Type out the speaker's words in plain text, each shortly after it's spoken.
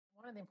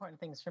of the important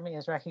things for me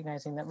is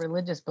recognizing that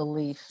religious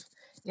belief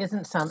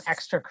isn't some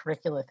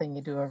extracurricular thing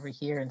you do over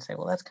here and say,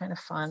 well, that's kind of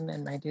fun,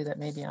 and I do that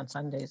maybe on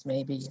Sundays,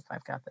 maybe if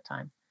I've got the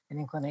time and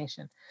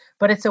inclination.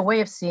 But it's a way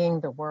of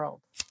seeing the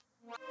world.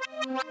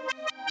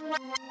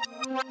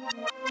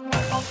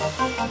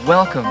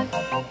 Welcome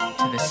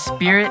to the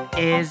Spirit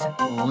is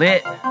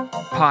Lit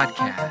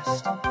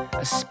podcast,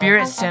 a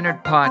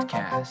spirit-centered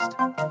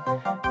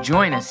podcast.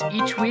 Join us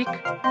each week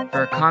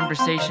for a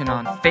conversation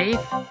on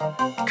faith,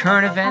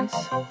 current events,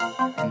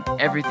 and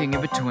everything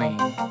in between.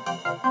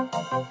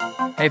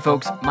 Hey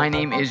folks, my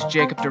name is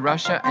Jacob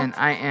DeRusha, and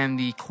I am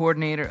the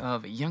coordinator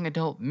of young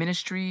adult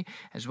ministry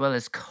as well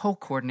as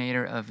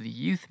co-coordinator of the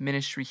youth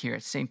ministry here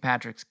at St.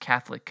 Patrick's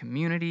Catholic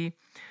Community.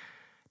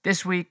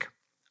 This week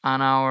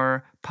on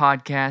our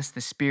podcast,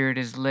 The Spirit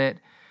is Lit,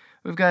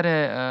 we've got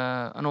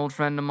an old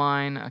friend of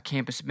mine, a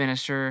campus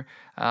minister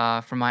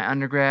from my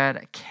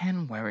undergrad,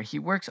 Ken Weber. He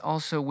works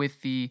also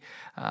with the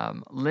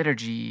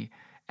liturgy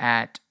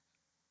at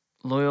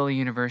Loyola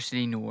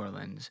University, New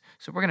Orleans.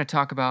 So we're going to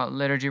talk about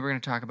liturgy, we're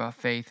going to talk about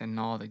faith and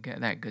all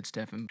that good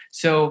stuff.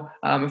 So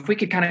if we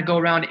could kind of go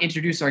around and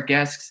introduce our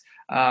guests.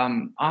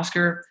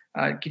 Oscar,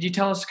 could you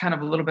tell us kind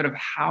of a little bit of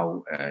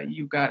how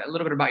you got, a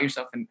little bit about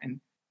yourself and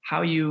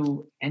how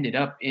you ended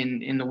up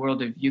in the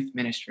world of youth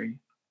ministry?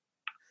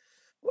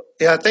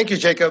 Yeah, thank you,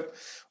 Jacob.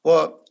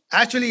 Well,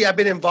 actually, I've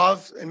been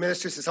involved in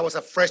ministry since I was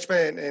a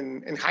freshman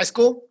in high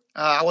school.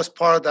 I was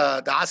part of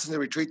the diocesan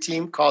retreat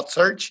team called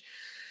Search.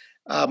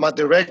 My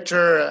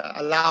director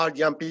allowed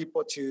young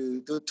people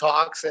to do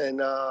talks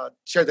and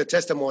share their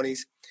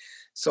testimonies.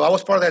 So I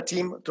was part of that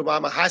team through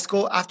my high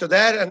school. After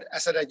that, and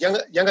as a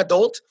young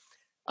adult,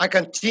 I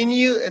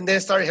continued and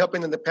then started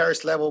helping in the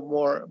parish level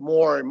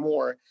more and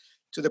more,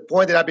 to the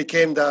point that I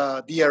became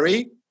the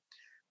DRE.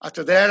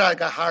 After that, I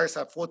got hired as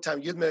a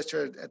full-time youth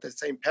minister at the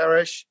same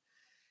parish.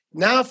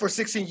 Now, for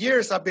 16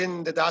 years, I've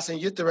been the diocesan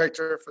youth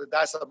director for the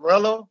Diocese of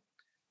Morelos.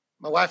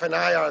 My wife and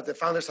I are the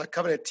founders of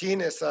Covenant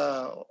Teen. It's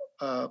a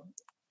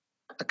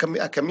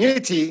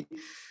community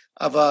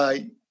of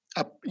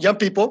young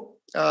people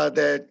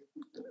that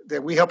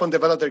we help them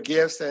develop their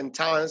gifts and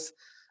talents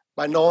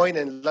by knowing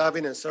and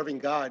loving and serving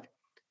God.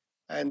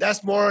 And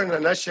that's more in a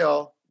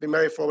nutshell. Been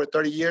married for over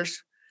 30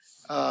 years,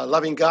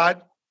 loving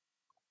God.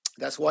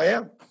 That's who I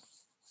am.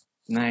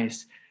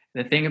 Nice.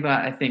 The thing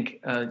about, I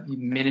think,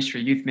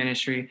 youth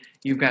ministry,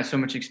 you've got so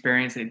much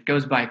experience. It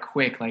goes by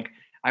quick. Like,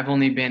 I've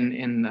only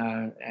been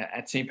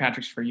at St.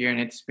 Patrick's for a year, and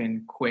it's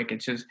been quick.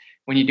 It's just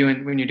when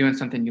you're doing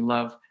something you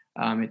love,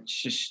 it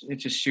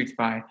just shoots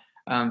by.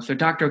 So,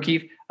 Dr.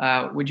 O'Keefe,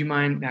 would you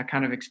mind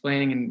kind of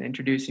explaining and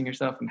introducing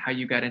yourself and how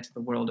you got into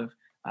the world of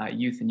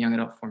youth and young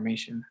adult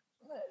formation?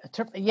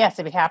 Yes,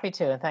 I'd be happy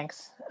to. And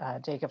thanks,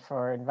 Jacob,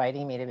 for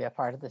inviting me to be a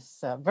part of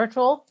this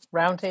virtual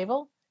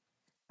roundtable.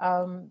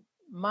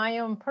 My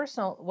own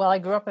personal, I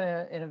grew up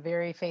in a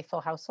very faithful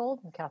household,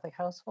 a Catholic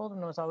household,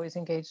 and was always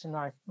engaged in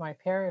my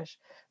parish.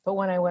 But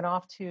when I went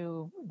off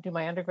to do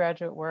my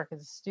undergraduate work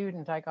as a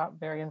student, I got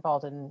very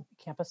involved in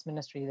campus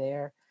ministry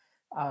there.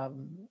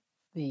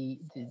 The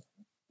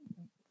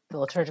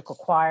liturgical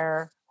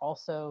choir,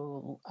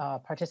 also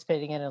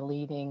participating in and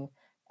leading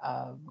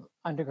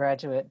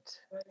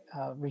undergraduate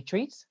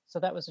retreats. So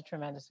that was a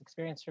tremendous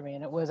experience for me.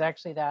 And it was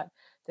actually that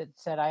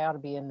said I ought to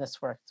be in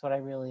this work. It's what I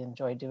really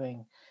enjoy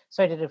doing.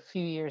 So I did a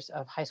few years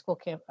of high school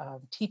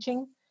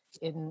teaching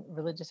in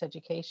religious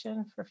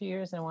education for a few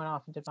years, and I went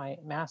off and did my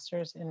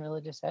master's in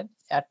religious ed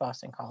at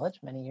Boston College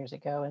many years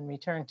ago, and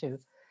returned to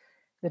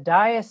the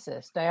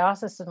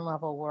diocesan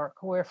level work,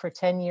 where for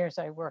 10 years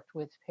I worked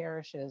with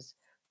parishes,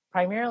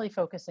 primarily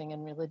focusing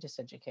in religious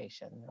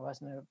education. There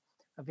wasn't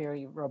a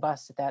very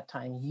robust at that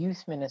time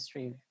youth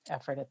ministry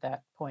effort at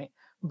that point,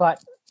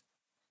 but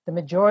the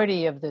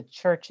majority of the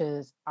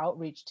church's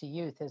outreach to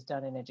youth is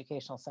done in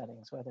educational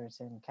settings, whether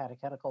it's in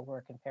catechetical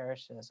work in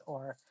parishes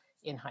or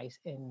in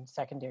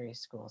secondary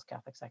schools,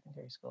 Catholic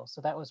secondary schools. So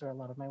that was where a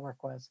lot of my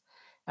work was.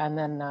 And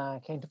then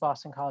came to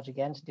Boston College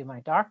again to do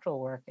my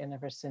doctoral work, and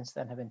ever since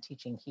then have been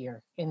teaching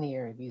here in the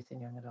area of youth and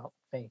young adult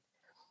faith,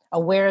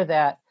 aware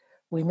that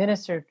we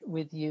ministered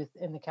with youth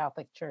in the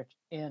Catholic Church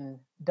in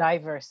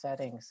diverse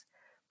settings,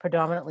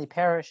 predominantly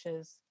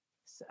parishes,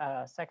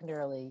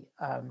 secondarily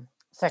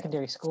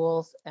secondary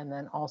schools, and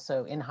then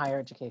also in higher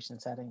education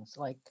settings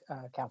like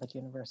Catholic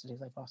universities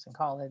like Boston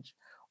College,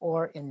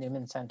 or in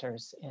Newman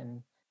centers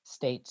in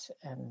state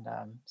and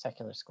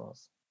secular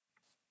schools.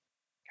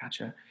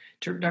 Gotcha.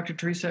 Dr.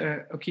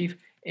 Teresa O'Keefe,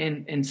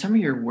 in some of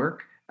your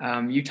work,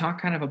 you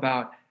talk kind of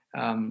about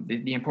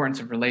the importance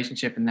of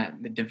relationship and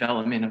that the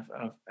development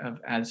of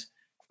as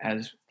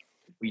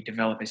we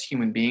develop as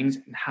human beings,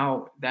 and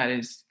how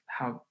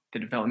the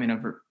development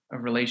of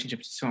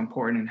relationships is so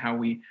important and how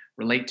we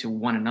relate to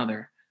one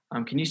another.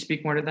 Can you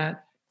speak more to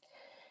that?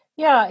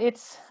 Yeah,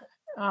 it's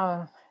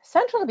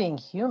central to being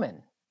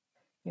human.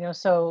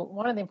 So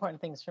one of the important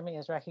things for me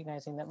is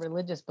recognizing that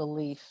religious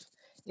belief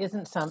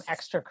isn't some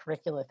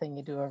extracurricular thing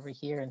you do over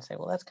here and say,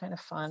 well, that's kind of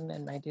fun,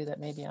 and I do that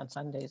maybe on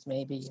Sundays,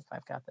 maybe if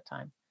I've got the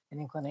time and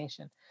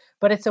inclination.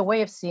 But it's a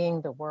way of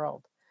seeing the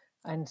world.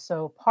 And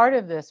so part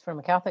of this, from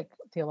a Catholic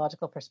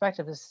theological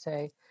perspective, is to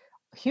say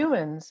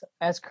humans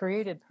as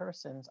created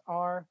persons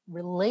are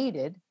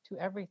related to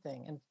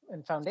everything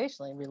and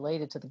foundationally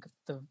related to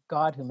the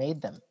God who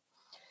made them.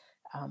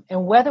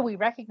 And whether we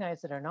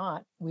recognize it or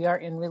not, we are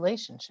in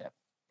relationship.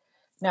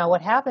 Now,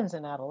 what happens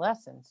in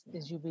adolescence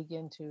is you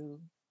begin to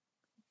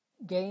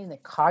gain the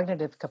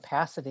cognitive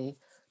capacity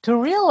to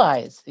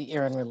realize that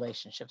you're in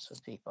relationships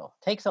with people.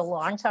 It takes a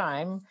long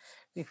time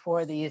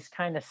before these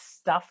kind of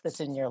stuff that's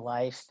in your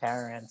life,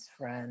 parents,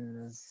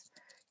 friends,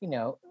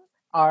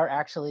 are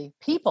actually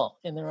people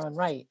in their own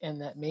right,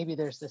 and that maybe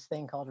there's this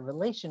thing called a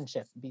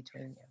relationship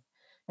between you.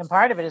 And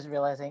part of it is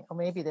realizing,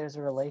 maybe there's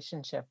a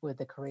relationship with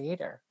the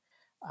Creator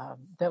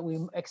that we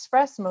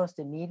express most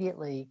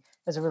immediately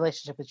as a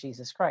relationship with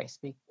Jesus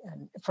Christ,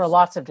 and for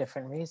lots of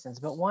different reasons.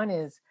 But one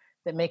is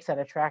that makes that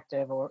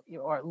attractive, or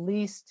at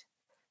least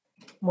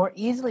more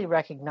easily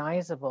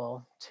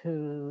recognizable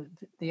to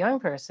the young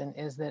person,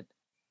 is that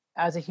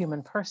as a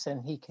human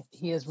person,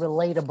 he is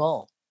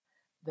relatable.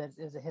 That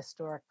is a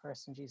historic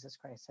person. Jesus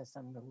Christ has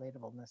some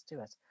relatableness to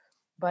us.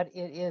 But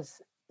it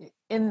is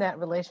in that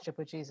relationship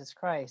with Jesus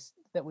Christ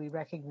that we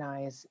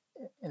recognize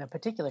in a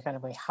particular kind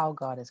of way how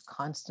God is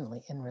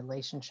constantly in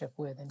relationship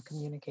with and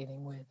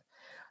communicating with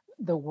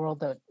the world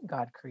that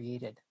God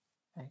created.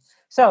 Okay?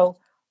 So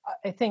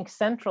I think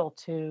central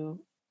to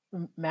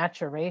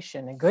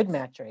maturation, and good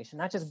maturation,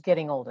 not just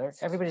getting older.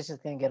 Everybody's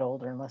just going to get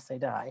older unless they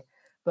die.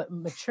 But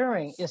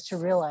maturing is to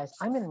realize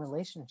I'm in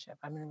relationship.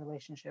 I'm in a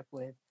relationship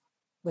with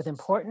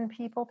important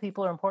people.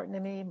 People are important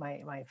to me,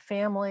 my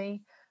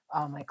family,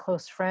 my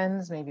close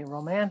friends, maybe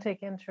romantic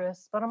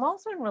interests. But I'm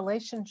also in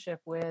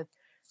relationship with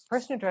the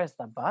person who drives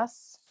the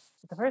bus,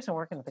 with the person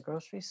working at the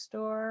grocery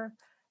store,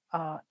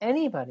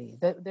 anybody.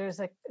 There's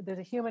a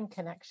human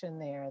connection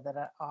there that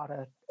I ought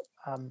to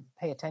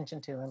pay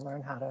attention to and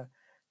learn how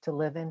to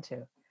live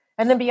into.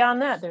 And then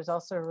beyond that, there's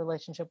also a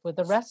relationship with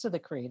the rest of the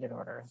created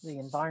order, the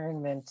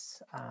environment,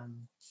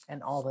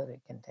 and all that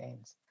it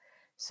contains.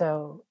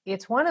 So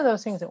it's one of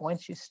those things that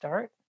once you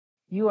start,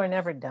 you are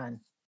never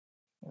done,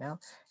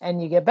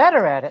 and you get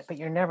better at it, but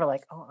you're never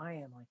like, I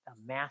am like the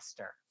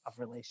master of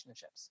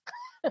relationships.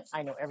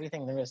 I know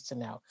everything there is to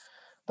know.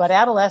 But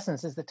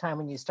adolescence is the time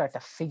when you start to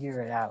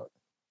figure it out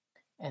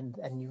and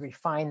you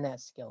refine that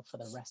skill for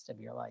the rest of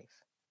your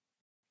life.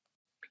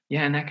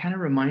 Yeah, and that kind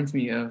of reminds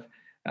me of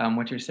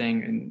what you're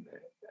saying, and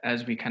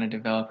as we kind of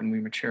develop and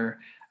we mature,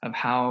 of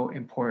how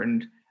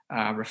important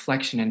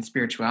reflection and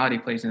spirituality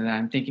plays into that.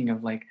 I'm thinking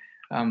of like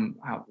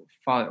how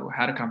Father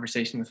had a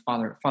conversation with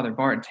Father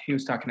Bart. He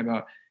was talking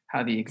about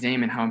how the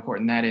exam and how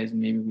important that is,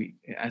 and maybe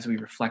as we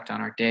reflect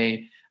on our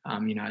day,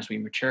 as we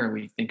mature,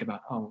 we think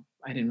about,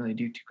 I didn't really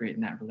do too great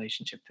in that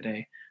relationship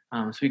today.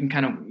 So we can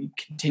kind of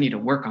continue to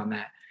work on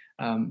that.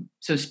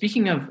 So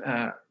speaking of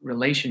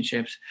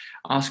relationships,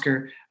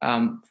 Oscar,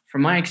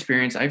 from my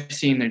experience, I've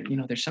seen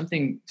that, there's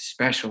something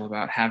special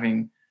about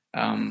having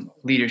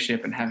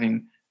leadership and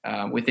having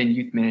within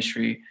youth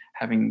ministry,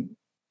 having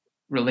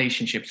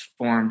relationships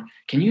formed.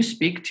 Can you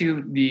speak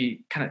to the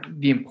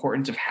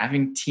importance of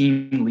having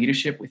team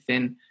leadership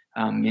within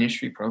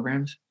ministry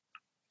programs?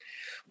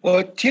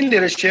 Well, team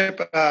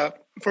leadership,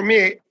 for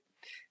me,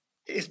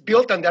 is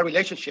built on that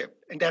relationship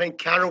and that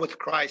encounter with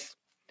Christ.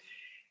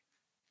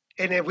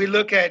 And if we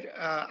look at,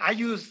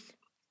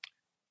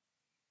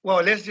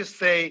 let's just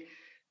say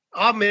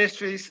our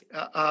ministries,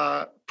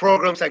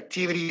 programs,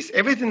 activities,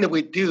 everything that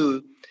we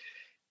do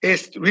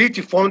is really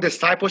to form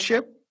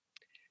discipleship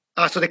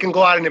so they can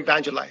go out and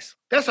evangelize.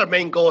 That's our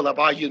main goal of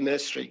our youth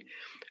ministry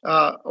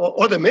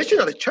or the mission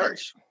of the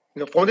church.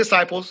 Form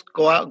disciples,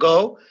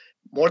 go,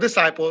 more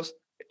disciples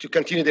to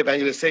continue the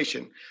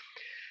evangelization.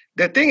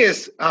 The thing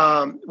is,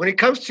 when it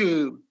comes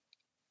to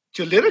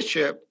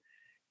leadership,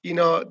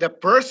 the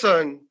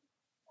person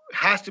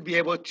has to be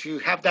able to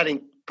have that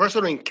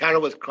personal encounter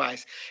with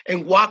Christ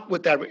and walk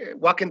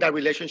in that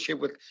relationship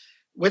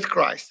with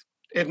Christ.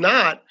 If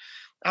not,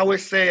 I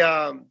would say,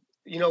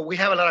 we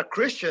have a lot of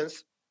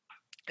Christians,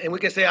 and we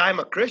can say I'm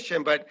a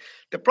Christian, but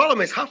the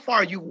problem is, how far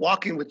are you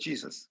walking with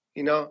Jesus?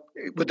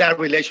 With that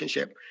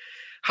relationship,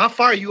 how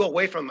far are you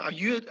away from him? Are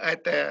you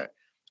at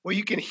where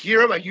you can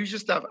hear him? Are you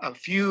just a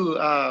few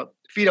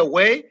feet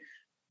away?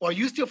 Or are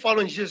you still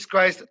following Jesus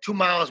Christ 2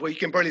 miles where you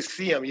can barely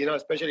see him,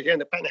 especially here in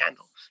the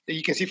Panhandle, that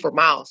you can see for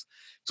miles?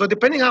 So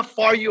depending how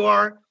far you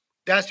are,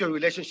 that's your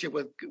relationship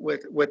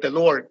with the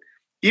Lord.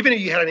 Even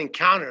if you had an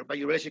encounter, but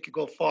your relationship could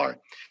go far.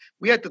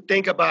 We have to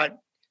think about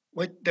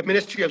the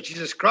ministry of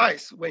Jesus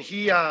Christ when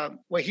he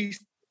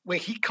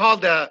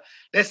called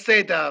let's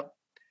say the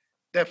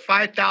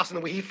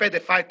 5,000, when he fed the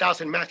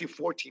 5,000 in Matthew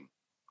 14.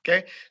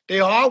 Okay,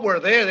 they all were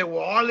there. They were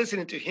all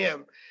listening to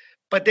him.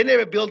 But they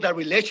never built that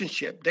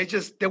relationship. They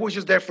were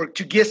just there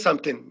to get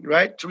something,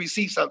 right? To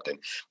receive something.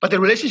 But the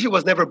relationship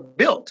was never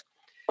built.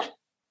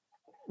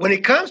 When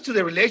it comes to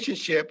the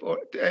relationship, or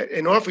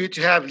in order for you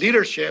to have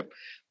leadership,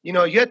 you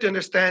have to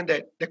understand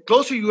that the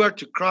closer you are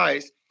to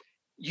Christ,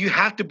 you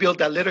have to build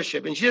that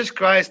leadership. And Jesus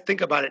Christ,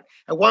 think about it.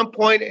 At one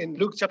point in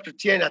Luke chapter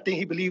 10, I think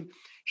he believed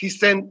he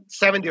sent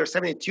 70 or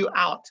 72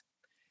 out.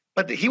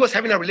 but he was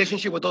having a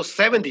relationship with those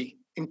 70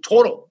 in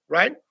total,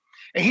 right?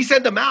 And he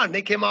sent them out, and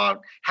they came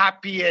out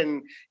happy,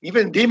 and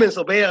even demons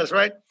obey us,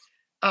 right?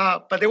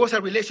 But there was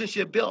a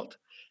relationship built.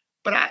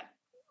 But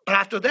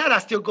after that, I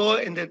still go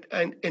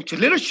into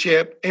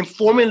leadership and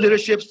forming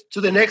leaderships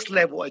to the next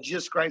level, as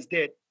Jesus Christ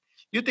did.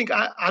 You think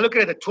I look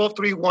at the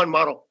 12-3-1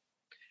 model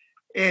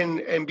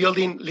in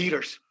building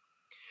leaders.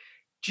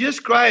 Jesus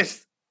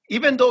Christ,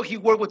 even though he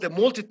worked with the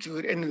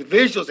multitude and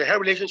individuals and had a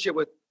relationship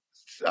with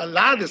a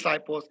lot of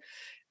disciples,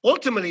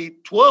 ultimately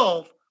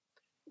 12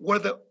 were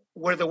the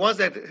ones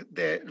that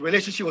the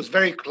relationship was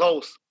very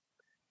close.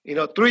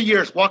 3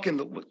 years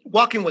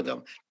walking with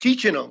them,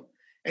 teaching them,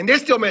 and they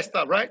still messed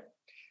up, right?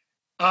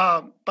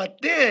 But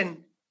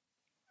then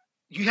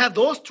you have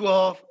those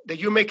 12 that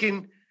you're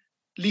making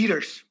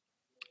leaders,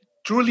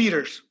 true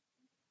leaders.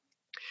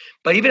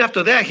 But even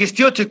after that, he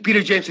still took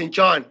Peter, James, and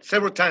John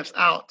several times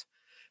out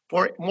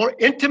for more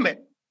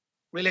intimate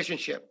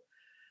relationship.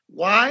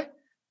 Why?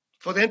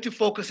 For them to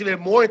focus even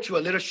more into a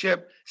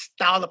leadership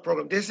style of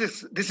program. This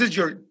is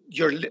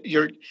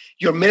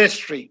your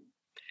ministry.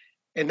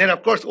 And then,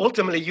 of course,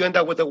 ultimately, you end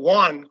up with the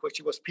one,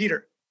 which was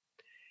Peter.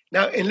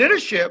 Now, in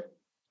leadership,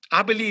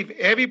 I believe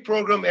every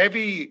program,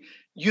 every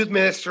youth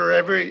minister,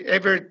 every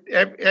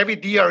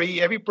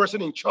DRE, every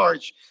person in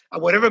charge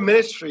of whatever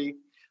ministry,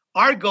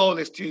 our goal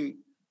is to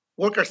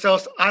work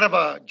ourselves out of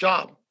a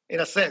job, in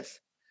a sense,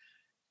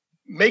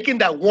 making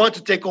that one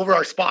to take over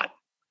our spot.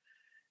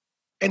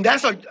 And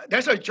that's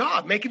our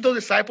job, making those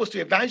disciples to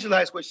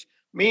evangelize, which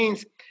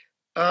means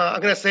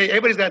I'm going to say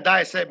everybody's going to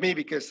die except me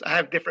because I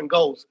have different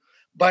goals.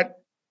 But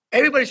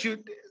they're going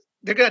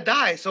to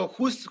die. So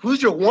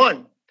who's your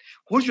one?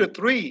 Who's your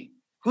 3?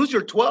 Who's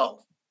your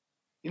 12?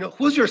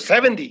 Who's your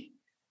 70?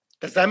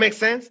 Does that make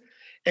sense?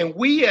 And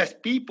we as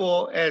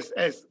people, as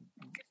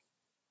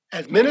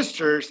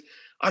ministers,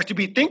 are to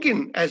be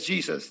thinking as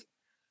Jesus.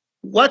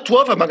 What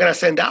 12 am I going to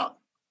send out?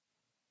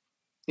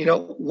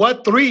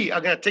 What 3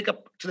 I'm going to take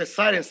up to the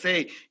side and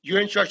say, you're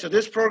in charge of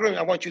this program.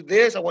 I want you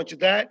this. I want you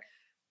that.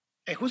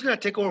 And who's going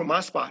to take over my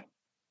spot?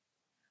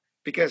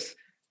 Because,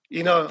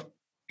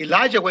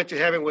 Elijah went to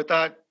heaven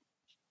without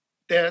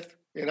death,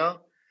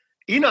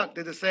 Enoch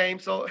did the same.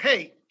 So,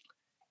 hey,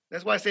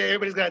 that's why I say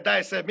everybody's going to die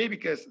except me,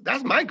 because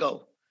that's my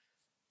goal.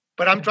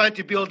 But I'm trying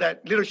to build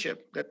that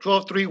leadership, that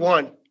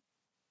 12-3-1.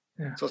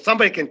 Yeah. So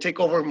somebody can take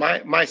over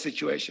my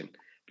situation,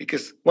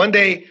 because one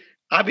day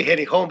I'll be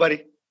heading home,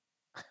 buddy.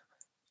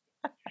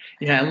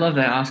 Yeah, I love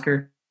that,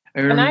 Oscar.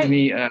 It reminds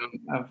me of.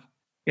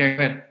 Yeah,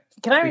 go ahead.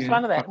 Can I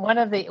respond to that? One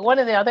of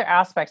the other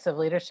aspects of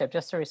leadership,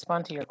 just to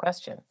respond to your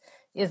question,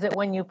 is that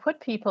when you put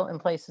people in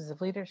places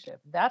of leadership,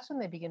 that's when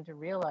they begin to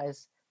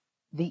realize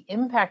the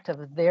impact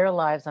of their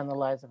lives on the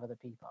lives of other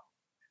people.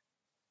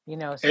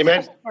 So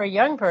Amen. For a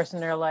young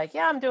person, they're like,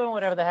 yeah, I'm doing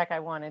whatever the heck I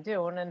want to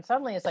do. And then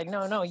suddenly it's like,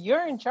 no,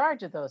 you're in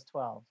charge of those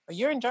 12. Or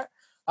you're in charge.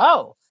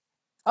 Oh,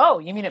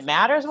 you mean it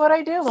matters what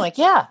I do? I'm like,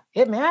 yeah,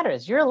 it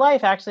matters. Your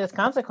life actually has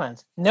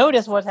consequence.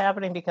 Notice what's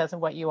happening because of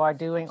what you are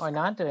doing or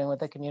not doing with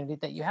the community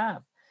that you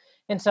have.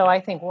 And so I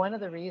think one of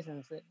the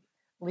reasons that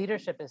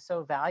leadership is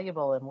so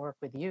valuable in work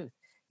with youth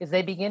is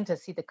they begin to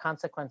see the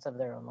consequence of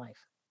their own life.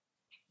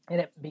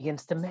 And it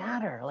begins to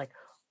matter. Like,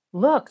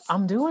 look,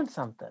 I'm doing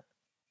something.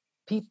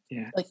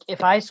 Like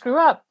if I screw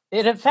up,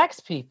 it affects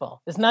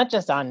people. It's not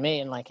just on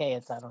me and like, hey,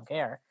 I don't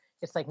care.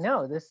 It's like,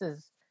 no,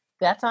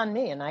 that's on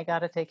me and I got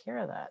to take care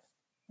of that.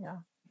 Yeah.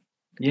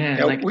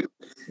 Yeah. Like, go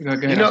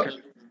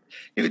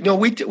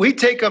ahead, we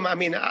take them. I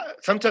mean,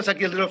 sometimes I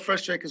get a little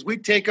frustrated because we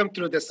take them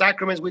through the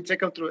sacraments. We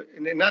take them through,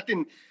 and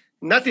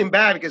nothing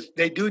bad because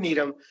they do need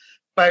them,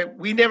 but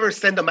we never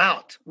send them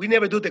out. We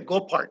never do the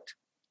go part.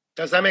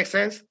 Does that make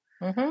sense?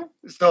 Mm-hmm.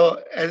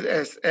 So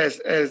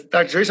as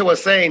Dr. Teresa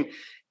was saying,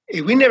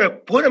 if we never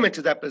put them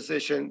into that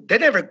position, they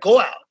never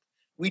go out.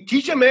 We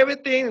teach them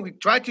everything. We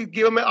try to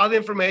give them all the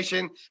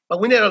information, but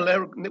we never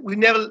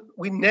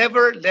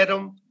let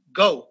them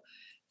go.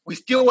 We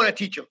still want to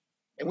teach them.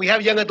 And we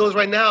have young adults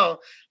right now,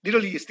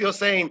 literally still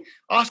saying,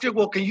 Oscar,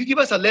 well, can you give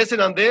us a lesson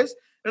on this?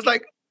 It's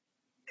like,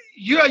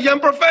 you're a young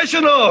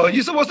professional.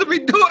 You're supposed to be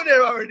doing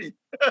it already.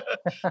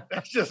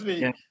 That's just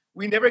me. Yeah.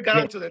 We never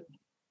got into the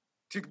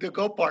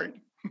go part.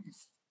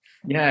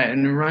 Yeah,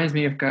 and it reminds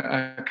me of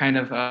kind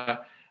of,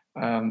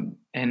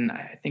 and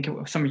I think it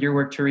was some of your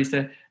work,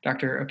 Teresa,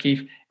 Dr.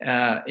 O'Keefe,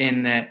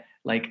 in that,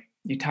 like,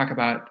 you talk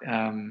about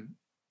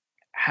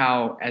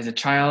how as a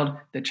child,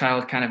 the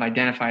child kind of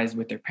identifies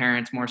with their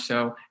parents more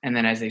so. And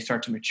then as they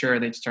start to mature,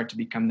 they start to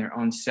become their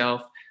own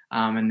self,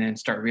 and then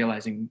start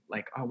realizing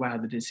like, oh, wow,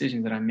 the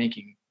decisions that I'm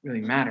making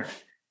really matter.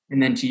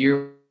 And then to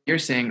you're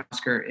saying,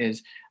 Oscar,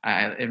 is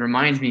it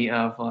reminds me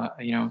of,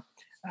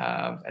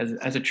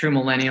 as a true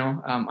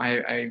millennial,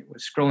 I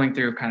was scrolling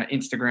through kind of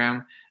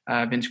Instagram.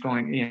 I've been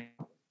scrolling,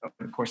 over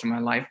the course of my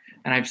life.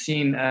 And I've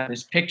seen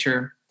this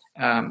picture.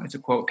 It's a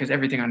quote, because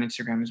everything on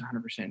Instagram is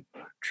 100%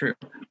 true.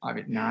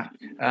 Obviously not.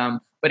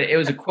 But it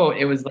was a quote.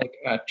 It was like,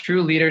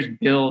 true leaders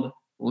build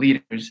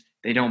leaders.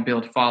 They don't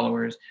build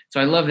followers.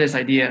 So I love this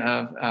idea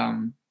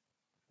of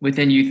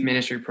within youth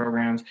ministry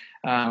programs,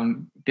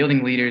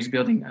 building leaders,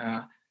 building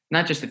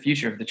not just the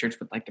future of the church,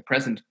 but like the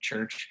present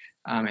church,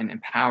 and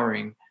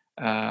empowering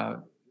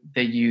the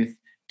youth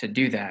to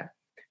do that.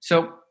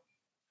 So,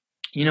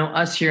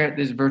 us here at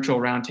this virtual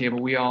roundtable,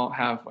 we all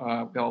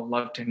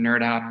love to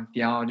nerd out on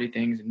theology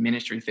things and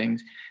ministry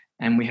things,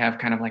 and we have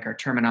kind of like our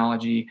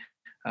terminology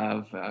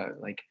of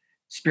like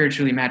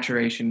spiritually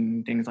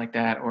maturation, things like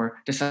that, or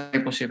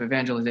discipleship,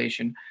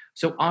 evangelization.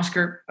 So,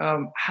 Oscar,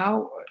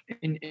 how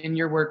in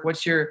your work,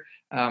 what's your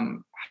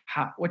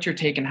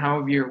take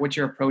and what's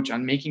your approach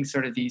on making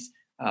sort of these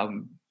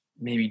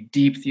maybe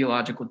deep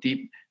theological,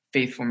 deep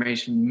faith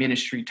formation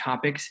ministry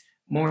topics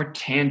more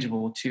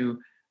tangible to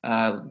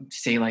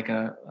say like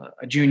a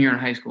junior in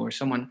high school, or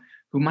someone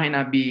who might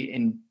not be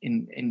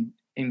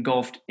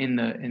engulfed in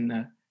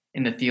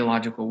the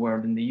theological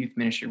world, in the youth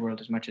ministry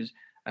world, as much as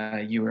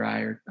you or I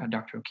or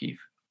Dr.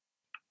 O'Keefe?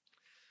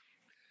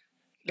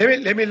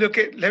 Let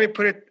me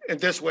put it in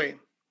this way.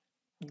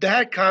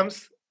 That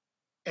comes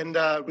in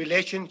the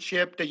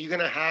relationship that you're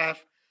going to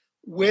have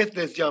with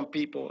these young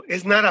people.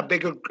 It's not a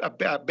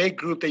big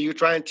group that you're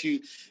trying to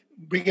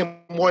bring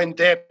them more in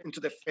depth into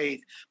the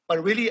faith,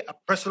 but really a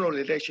personal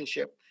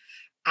relationship.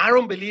 I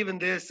don't believe in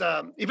this,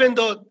 even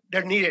though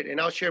they're needed,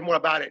 and I'll share more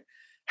about it.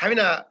 Having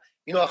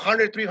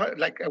 100, 300,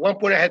 like at one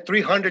point I had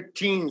 300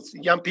 teens,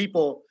 young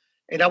people,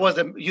 and I was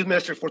a youth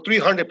minister for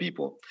 300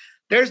 people.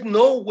 There's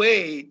no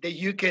way that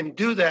you can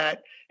do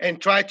that and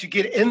try to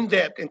get in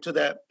depth into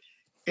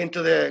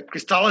the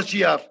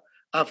Christology of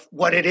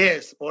what it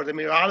is, or the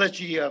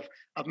mirology of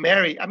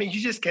Mary. I mean, you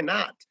just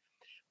cannot.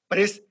 But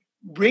it's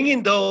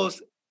bringing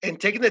those and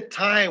taking the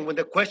time when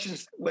a question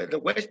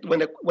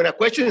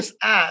is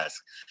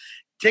asked,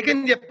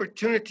 taking the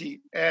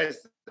opportunity as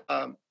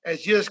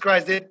Jesus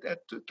Christ did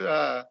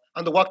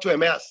on the walk to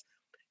Emmaus.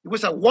 It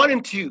was a 1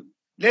 and 2.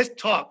 Let's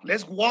talk.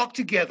 Let's walk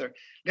together.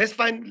 Let's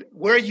find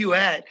where you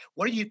at.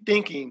 What are you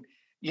thinking?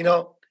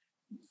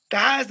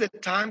 That's the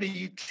time that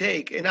you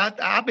take. And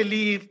I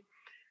believe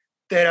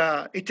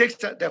that it takes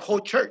the whole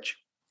church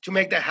to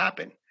make that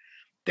happen.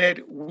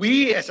 That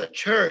we as a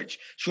church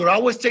should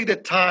always take the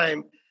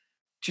time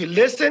to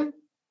listen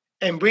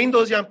and bring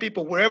those young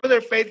people, wherever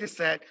their faith is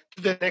at,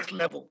 to the next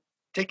level.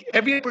 Take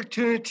every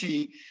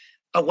opportunity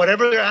of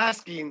whatever they're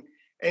asking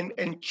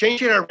and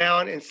change it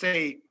around and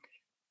say,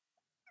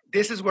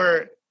 this is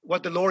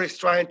what the Lord is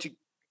trying to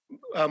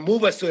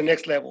move us to the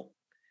next level.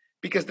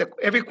 Because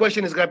every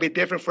question is going to be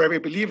different for every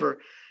believer,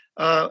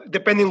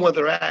 depending on where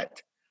they're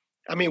at.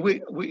 I mean,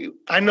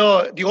 I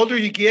know the older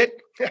you get,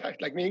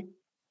 like me,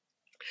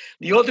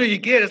 the older you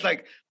get, it's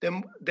like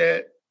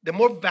the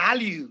more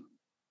value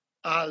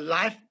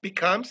life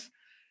becomes,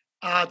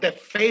 the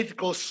faith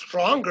goes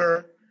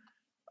stronger.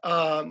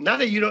 Not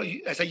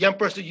that as a young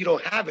person, you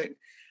don't have it,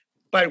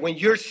 but when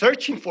you're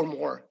searching for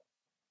more,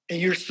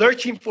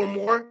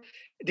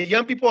 the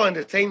young people are on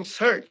the same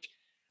search.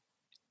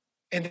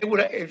 And they would,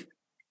 and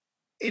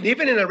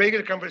even in a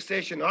regular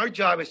conversation, our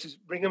job is to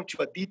bring them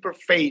to a deeper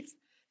faith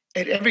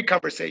at every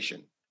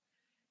conversation.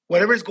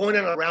 Whatever is going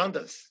on around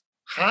us,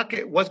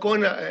 what's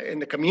going on in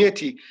the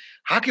community,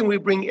 how can we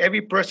bring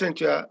every person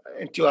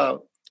into a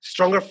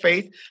stronger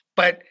faith,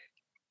 but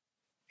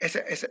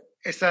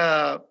it's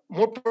a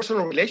more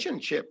personal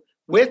relationship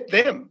with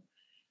them.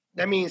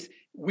 That means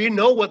we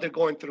know what they're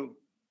going through.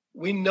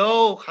 We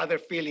know how they're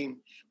feeling.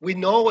 We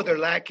know what they're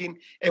lacking,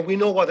 and we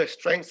know what their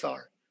strengths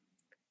are.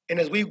 And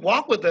as we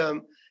walk with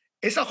them,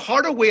 it's a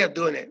harder way of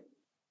doing it,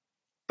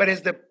 but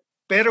it's the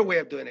better way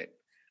of doing it.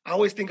 I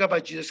always think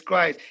about Jesus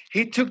Christ.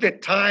 He took the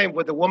time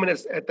with the woman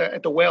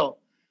at the well.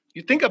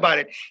 You think about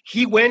it.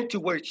 He went to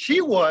where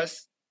she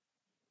was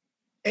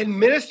and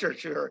ministered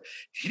to her.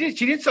 She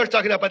didn't start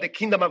talking about the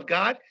kingdom of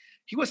God.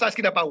 He was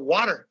asking about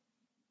water,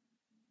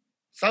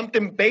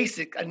 something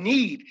basic, a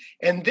need.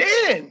 And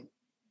then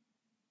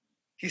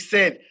he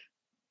said,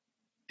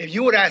 if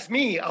you would ask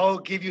me, I will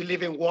give you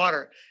living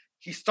water.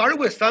 He started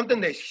with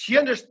something that she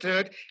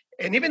understood,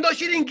 and even though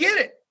she didn't get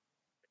it,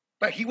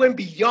 but he went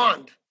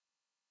beyond.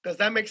 Does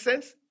that make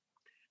sense?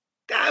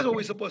 That's what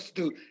we're supposed to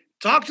do.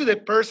 Talk to the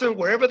person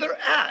wherever they're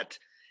at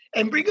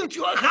and bring them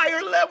to a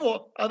higher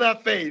level of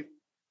that faith.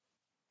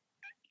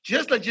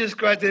 Just like Jesus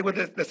Christ did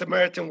with the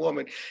Samaritan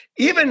woman.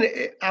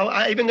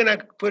 I'm even going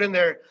to put in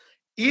there,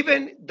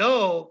 even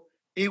though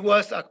it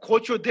was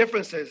cultural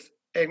differences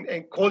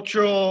and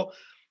cultural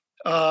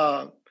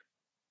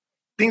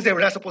things that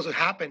were not supposed to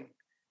happen,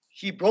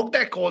 he broke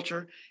that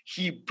culture.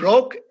 He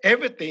broke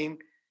everything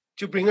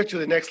to bring her to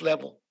the next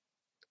level.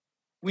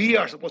 We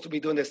are supposed to be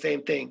doing the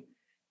same thing.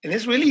 And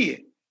it's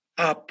really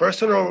a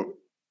personal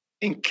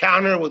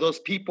encounter with those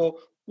people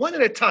one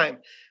at a time.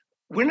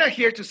 We're not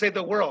here to save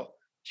the world.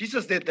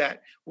 Jesus did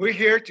that. We're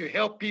here to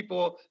help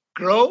people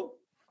grow,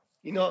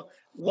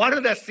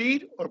 water that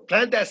seed or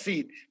plant that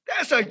seed.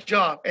 That's our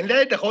job. And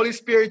let the Holy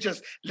Spirit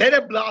just let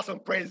it blossom,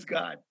 praise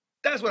God.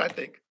 That's what I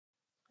think.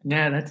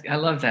 Yeah, I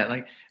love that.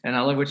 And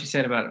I love what you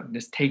said about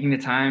just taking the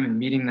time and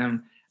meeting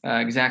them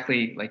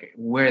exactly like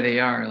where they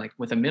are. Like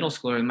with a middle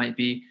schooler, it might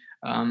be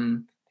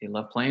they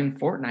love playing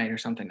Fortnite or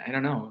something. I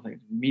don't know. Like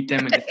meet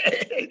them and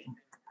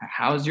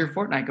how's your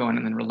Fortnite going,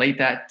 and then relate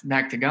that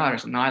back to God or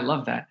something. No, I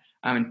love that.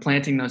 and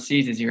planting those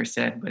seeds, as you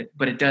said,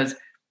 but it does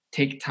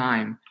take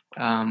time.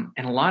 And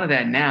a lot of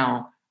that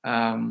now,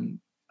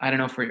 I don't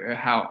know for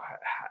how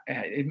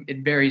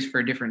it varies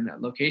for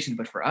different locations,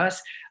 but for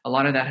us, a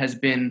lot of that has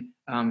been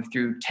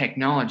through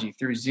technology,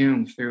 through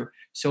Zoom, through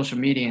social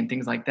media, and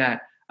things like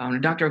that.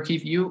 Dr.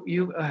 O'Keefe,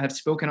 you have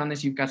spoken on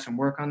this. You've got some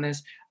work on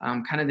this.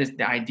 Kind of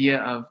the idea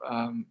of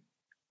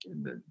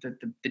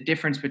the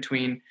difference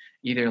between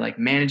either like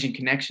managing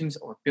connections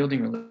or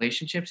building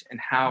relationships, and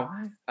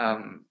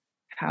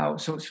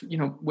so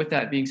with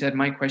that being said,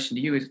 my question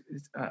to you is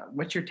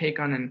what's your take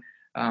on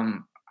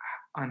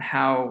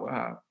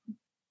how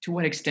to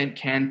what extent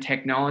can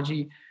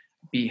technology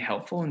be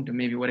helpful, and to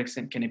maybe what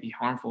extent can it be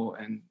harmful,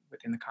 and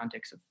within the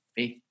context of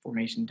faith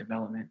formation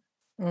development?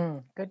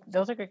 Good.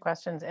 Those are good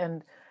questions.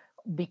 And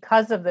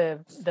because of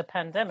the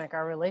pandemic,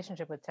 our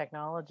relationship with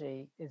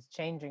technology is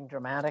changing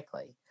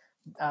dramatically,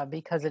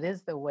 because it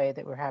is the way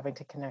that we're having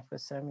to connect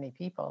with so many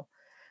people.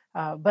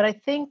 But I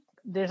think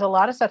there's a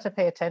lot of stuff to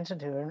pay attention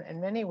to. And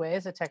in many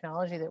ways, the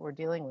technology that we're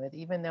dealing with,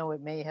 even though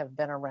it may have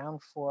been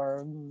around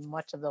for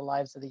much of the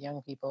lives of the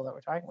young people that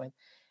we're talking with,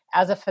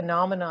 as a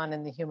phenomenon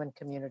in the human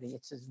community,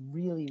 it's a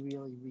really,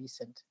 really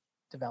recent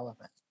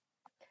development.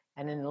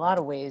 And in a lot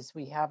of ways,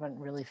 we haven't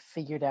really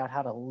figured out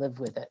how to live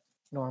with it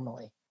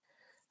normally.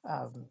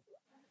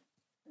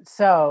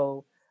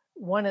 So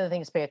one of the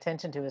things to pay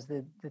attention to is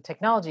the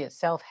technology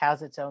itself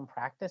has its own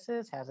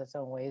practices, has its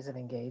own ways of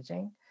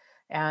engaging,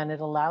 and it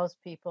allows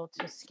people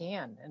to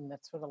scan. And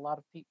that's what a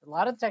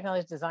lot of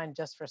technology is designed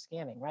just for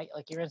scanning, right?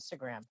 Like your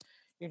Instagram,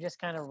 you're just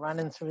kind of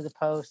running through the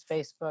post,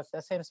 Facebook,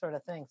 that same sort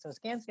of thing. So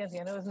scan.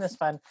 Oh, isn't this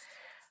fun?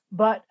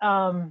 But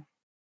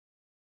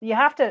you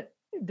have to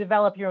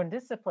develop your own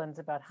disciplines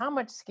about how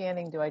much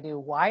scanning do I do,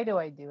 why do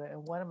I do it,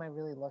 and what am I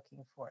really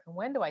looking for, and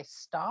when do I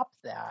stop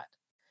that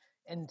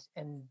and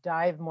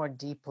dive more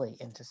deeply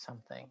into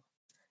something.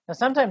 Now,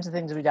 sometimes the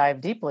things we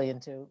dive deeply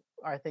into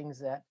are things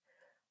that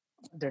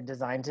they're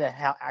designed to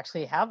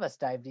actually have us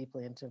dive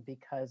deeply into,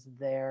 because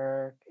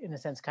they're, in a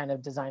sense, kind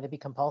of designed to be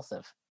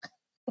compulsive.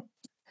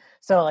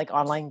 So like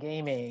online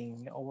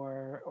gaming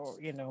or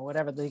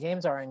whatever the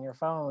games are on your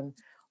phone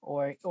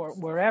or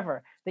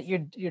wherever, that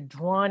you're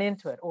drawn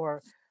into it,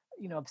 or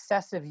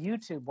obsessive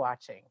YouTube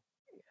watching.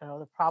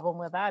 The problem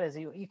with that is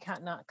you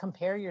can't not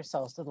compare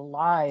yourselves to the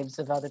lives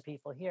of other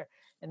people here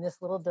in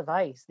this little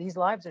device. These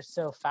lives are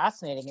so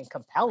fascinating and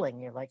compelling.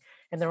 You're like,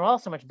 and they're all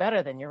so much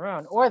better than your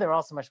own, or they're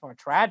all so much more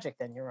tragic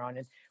than your own.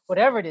 And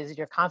whatever it is,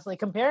 you're constantly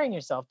comparing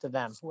yourself to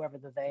them, whoever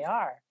they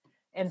are,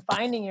 and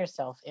finding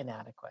yourself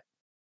inadequate.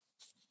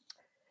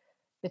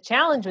 The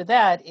challenge with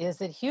that is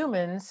that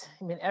humans,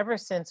 ever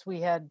since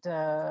we had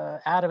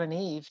Adam and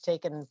Eve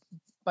taking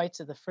bites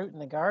of the fruit in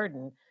the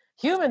garden,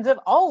 humans have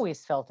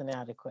always felt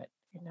inadequate.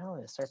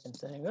 The serpent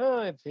saying,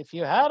 oh, if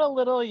you had a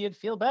little, you'd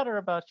feel better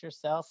about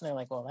yourself. And they're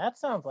like, well, that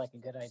sounds like a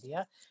good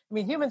idea.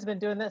 Humans have been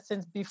doing that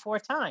since before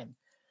time.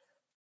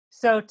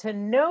 So to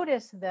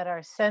notice that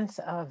our sense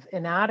of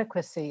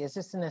inadequacy is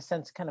just, in a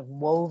sense, kind of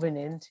woven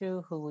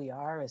into who we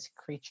are as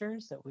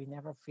creatures, that we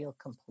never feel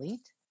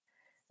complete.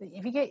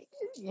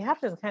 You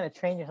have to kind of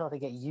train yourself to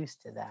get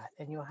used to that.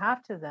 And you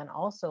have to then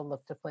also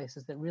look to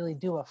places that really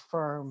do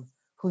affirm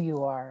who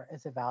you are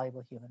as a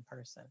valuable human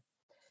person.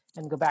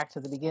 And go back to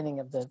the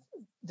beginning of the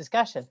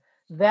discussion,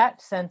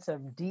 that sense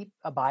of deep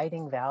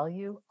abiding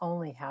value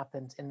only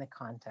happens in the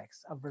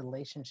context of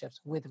relationships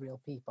with real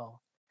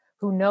people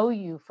who know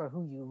you for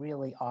who you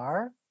really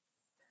are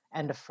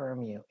and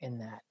affirm you in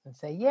that and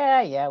say,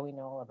 yeah, we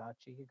know all about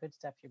you, your good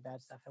stuff, your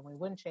bad stuff, and we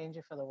wouldn't change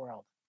you for the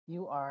world.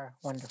 You are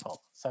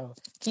wonderful. So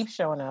keep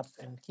showing up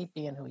and keep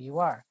being who you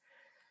are.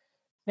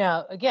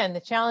 Now, again, the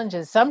challenge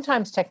is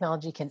sometimes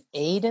technology can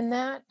aid in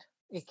that.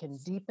 It can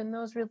deepen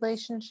those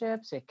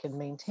relationships. It can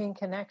maintain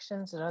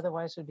connections that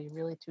otherwise would be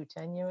really too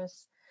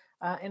tenuous.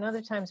 And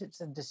other times it's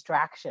a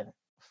distraction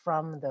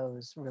from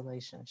those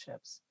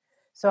relationships.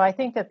 So I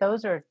think that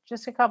those are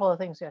just a couple of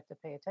things you have to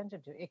pay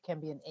attention to. It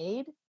can be an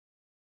aid.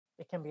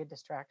 It can be a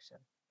distraction.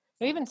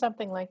 Even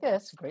something like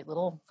this, great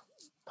little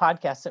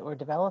podcast that we're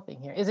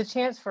developing here, is a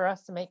chance for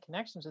us to make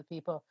connections with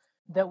people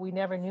that we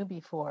never knew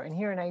before and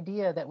hear an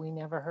idea that we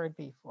never heard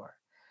before.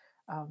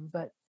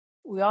 But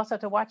we also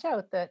have to watch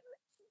out that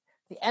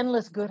the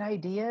endless good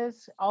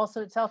ideas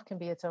also itself can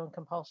be its own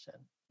compulsion.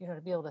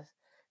 To be able to,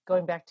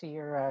 going back to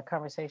your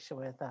conversation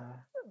with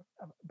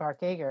Bart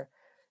Gager,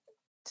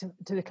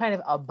 to kind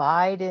of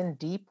abide in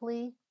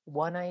deeply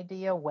one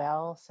idea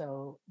well,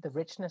 so the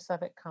richness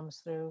of it comes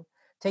through,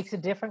 takes a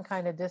different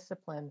kind of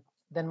discipline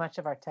than much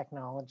of our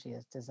technology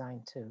is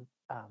designed to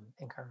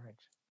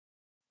encourage.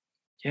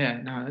 Yeah,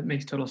 no, that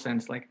makes total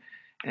sense. Like,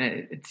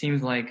 it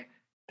seems like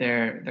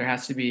there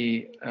has to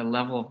be a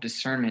level of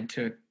discernment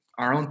to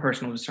our own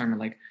personal discernment.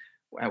 Like,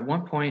 at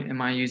one point,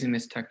 am I using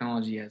this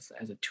technology as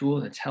a tool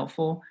that's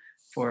helpful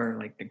for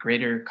like the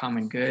greater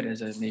common good,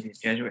 as maybe a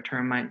Jesuit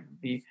term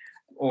might be,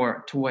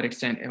 or to what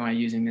extent am I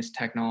using this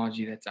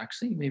technology that's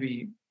actually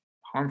maybe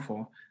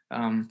harmful?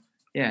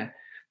 Yeah.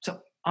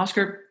 So,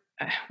 Oscar,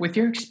 with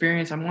your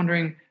experience, I'm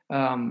wondering,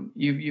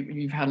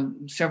 you've had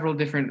several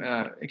different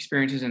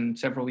experiences and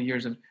several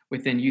years of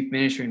within youth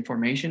ministry and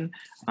formation,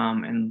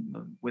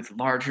 and with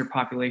larger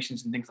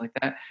populations and things like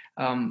that.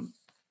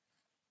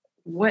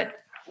 What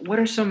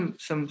are some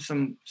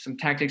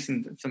tactics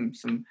and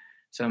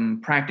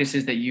some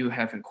practices that you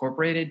have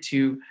incorporated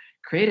to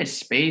create a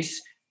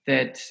space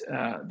that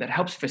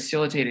helps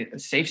facilitate a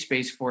safe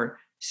space for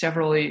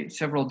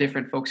several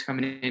different folks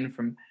coming in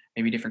from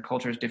maybe different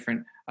cultures,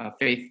 different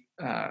faith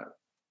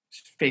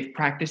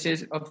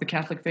practices of the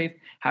Catholic faith?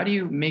 How do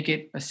you make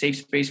it a safe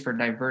space for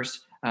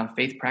diverse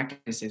faith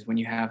practices when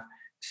you have,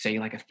 say,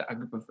 like a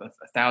group of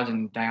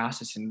 1,000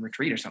 diocesan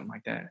retreat or something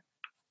like that?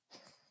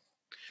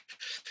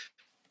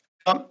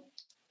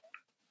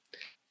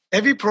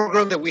 Every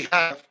program that we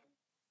have,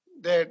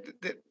 and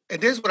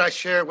this is what I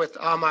share with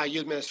all my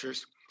youth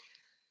ministers,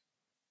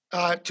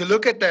 to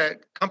look at the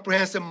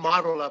comprehensive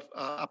model of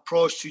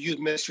approach to youth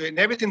ministry and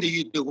everything that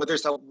you do, whether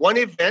it's a one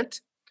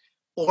event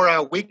or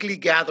a weekly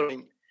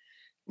gathering.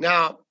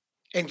 Now,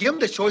 and give them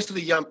the choice to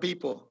the young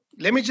people.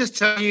 Let me just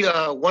tell you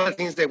one of the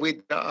things that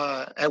we,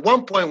 at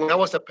one point when I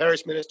was a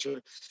parish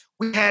minister,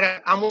 we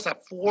had almost a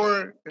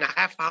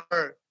 4.5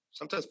 hour,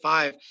 sometimes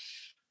 5,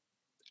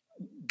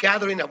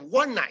 gathering of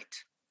one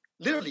night.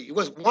 Literally, it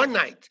was one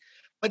night.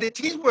 But the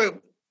teens were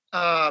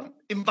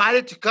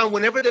invited to come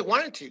whenever they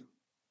wanted to.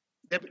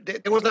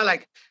 There was not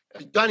like,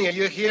 Johnny, are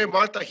you here?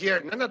 Martha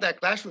here? None of that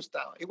classroom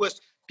style. It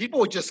was, people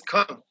would just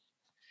come.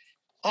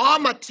 All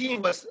my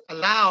team was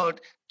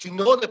allowed to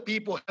know the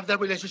people, have that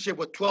relationship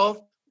with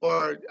 12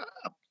 or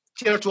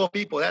 10 or 12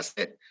 people. That's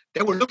it.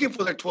 They were looking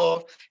for their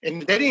 12,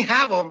 and if they didn't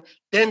have them,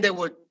 then they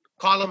would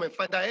call them and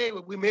find out, hey,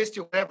 we missed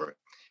you, whatever.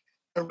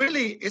 But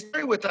really, it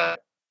started with an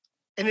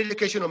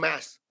educational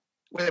mass,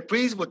 where the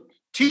priest would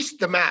teach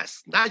the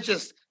mass, not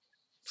just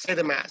say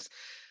the mass.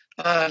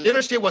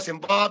 Leadership was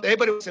involved.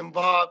 Everybody was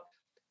involved.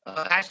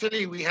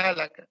 Actually, we had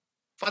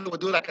Father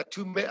would do like a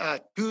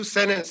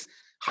two-sentence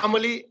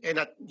homily, and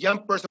a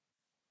young person.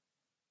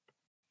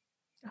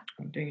 Oh,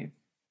 dang it.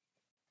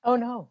 Oh,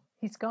 no,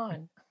 he's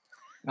gone.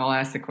 I'll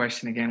ask the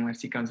question again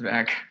once he comes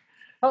back.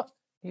 Oh,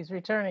 he's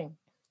returning.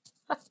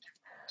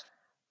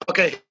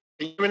 Okay. Can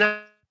you hear me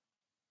now?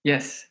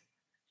 Yes.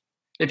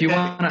 If you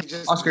want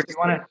to, Oscar, if you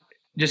want to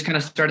just kind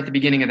of start at the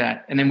beginning of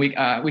that, and then we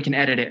can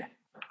edit it.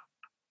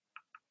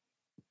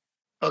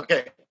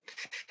 Okay.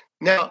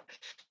 Now,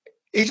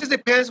 it just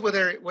depends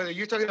whether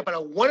you're talking about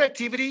a one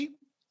activity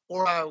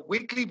or a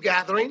weekly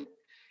gathering.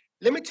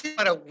 Let me tell you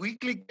about a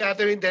weekly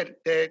gathering that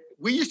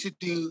we used to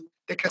do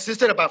that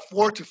consisted of about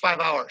 4 to 5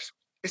 hours.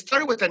 It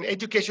started with an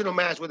educational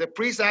mass where the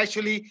priest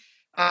actually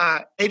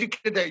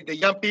educated the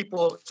young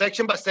people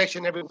section by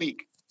section every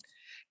week.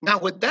 Now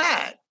with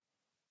that,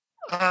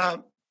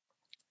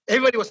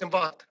 everybody was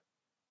involved.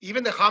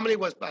 Even the homily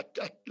was like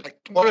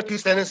 1 or 2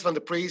 sentences from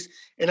the priest,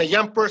 and a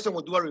young person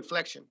would do a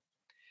reflection.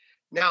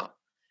 Now,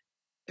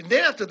 and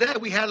then after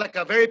that, we had like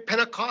a very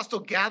Pentecostal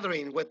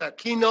gathering with a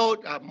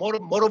keynote, a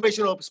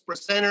motivational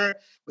presenter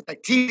with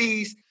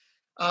activities.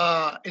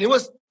 And it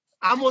was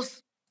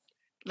almost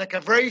like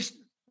a very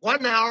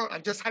 1 hour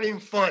of just having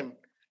fun,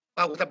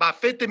 with about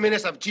 50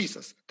 minutes of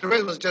Jesus. The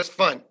rest was just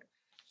fun.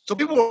 So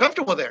people were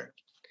comfortable there.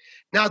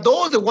 Now,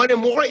 those that wanted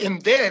more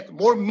in-depth,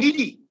 more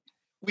meaty,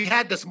 we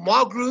had the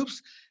small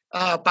groups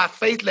by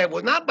faith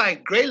level, not by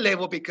grade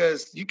level,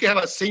 because you can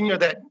have a senior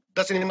that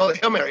doesn't even know the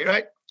Hail Mary,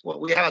 right? Well,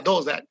 we have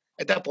those at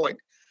that point.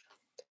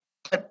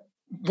 But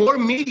more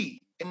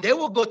meaty, and they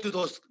will go to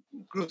those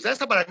groups.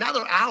 That's about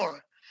another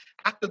hour.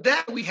 After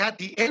that, we had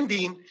the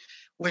ending,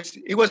 which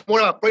it was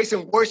more of a praise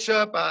and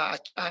worship.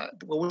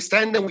 When we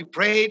stand and we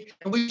prayed,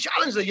 and we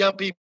challenged the young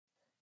people.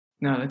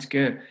 No, that's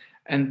good.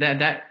 And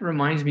that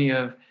reminds me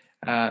of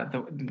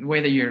the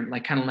way that you're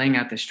like kind of laying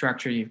out the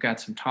structure. You've got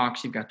some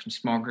talks, you've got some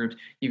small groups,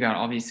 you've got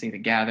obviously the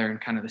gather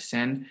and kind of the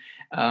send.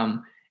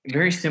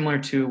 Very similar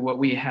to what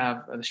we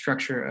have, the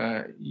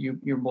structure.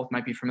 You both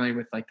might be familiar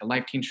with like the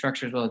life team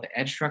structure as well as the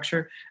edge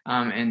structure.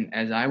 And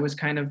as I was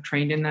kind of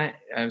trained in that,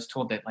 I was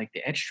told that like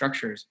the edge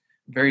structure is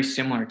very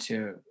similar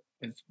to,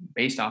 it's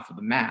based off of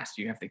the mass.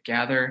 You have the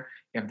gather,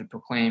 you have the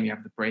proclaim, you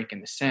have the break,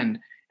 and the send.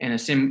 In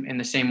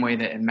the same way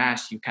that in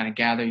mass you kind of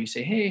gather, you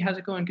say, "Hey, how's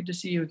it going? Good to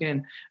see you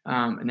again."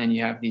 And then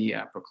you have the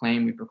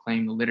proclaim. We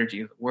proclaim the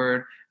liturgy of the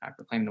word. I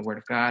proclaim the word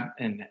of God,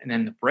 and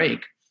then the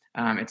break.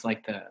 It's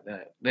like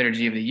the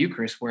liturgy of the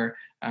Eucharist, where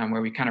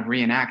we kind of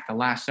reenact the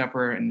Last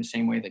Supper in the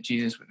same way that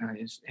Jesus and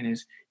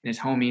his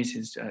homies,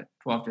 his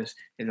 12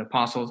 his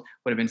apostles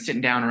would have been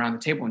sitting down around the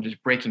table and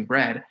just breaking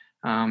bread.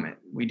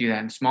 We do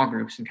that in small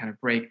groups and kind of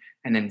break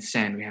and then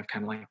send. We have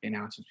kind of like the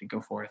announcements we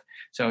go forth.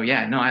 So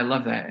yeah, no, I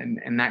love that,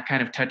 and that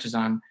kind of touches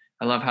on.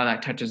 I love how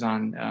that touches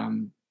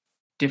on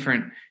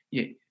different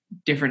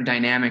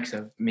dynamics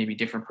of maybe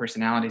different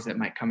personalities that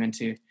might come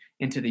into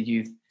the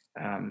youth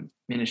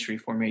ministry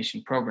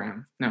formation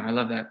program. No, I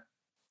love that.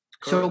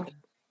 Correct. So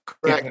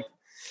correct. Yeah.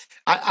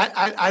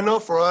 I know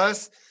for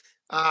us,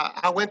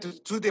 I went to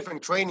 2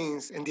 different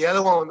trainings, and the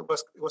other one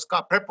was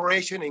called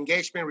preparation,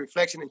 engagement,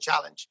 reflection, and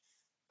challenge.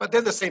 But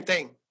they're the same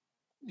thing.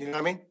 You know what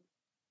I mean?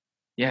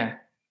 Yeah,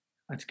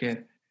 that's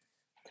good.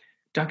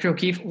 Dr.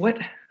 O'Keefe, what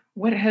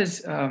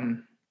has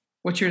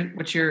what's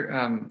your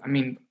I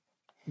mean,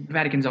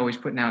 Vatican's always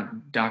putting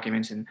out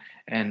documents and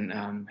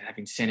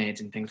having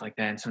synods and things like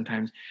that. And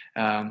sometimes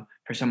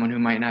for someone who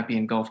might not be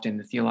engulfed in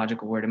the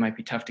theological word, it might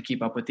be tough to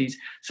keep up with these.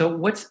 So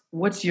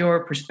what's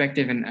your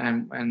perspective,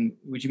 and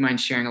would you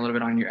mind sharing a little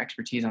bit on your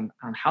expertise on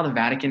how the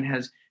Vatican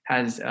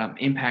has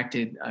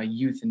impacted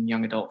youth and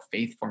young adult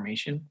faith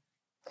formation?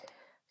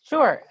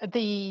 Sure.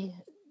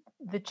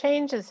 The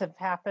changes have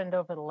happened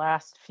over the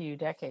last few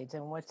decades.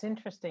 And what's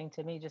interesting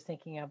to me, just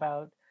thinking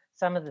about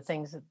some of the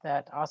things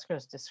that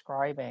Oscar's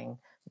describing,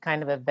 the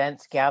kind of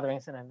events,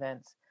 gatherings and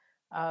events,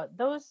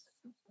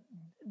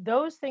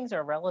 those things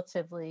are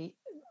relatively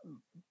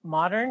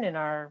modern in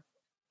our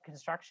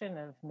construction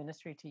of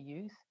ministry to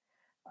youth.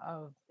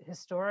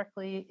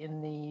 Historically,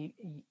 in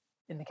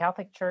the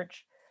Catholic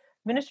Church,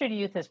 ministry to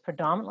youth has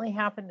predominantly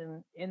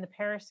happened in the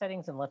parish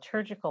settings and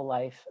liturgical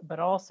life, but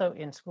also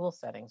in school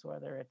settings,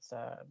 whether it's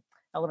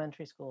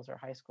elementary schools or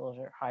high schools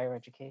or higher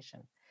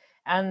education.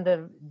 And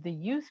the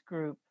youth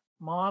group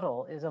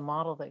model is a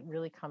model that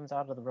really comes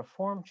out of the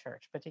Reformed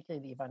Church,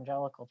 particularly the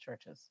evangelical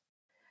churches.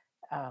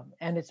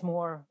 And it's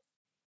more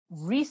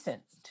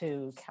recent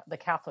to the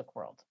Catholic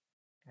world.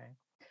 Okay?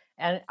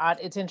 And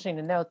it's interesting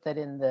to note that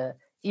in the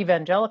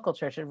evangelical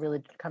church, it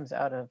really comes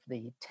out of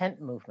the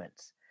tent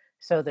movements.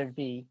 So there'd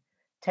be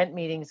tent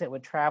meetings that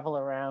would travel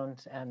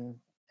around and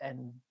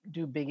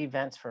do big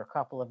events for a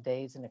couple of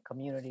days in a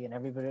community, and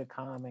everybody would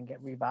come and get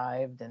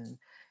revived and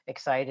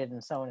excited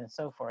and so on and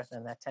so forth.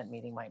 And that tent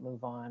meeting might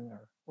move on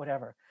or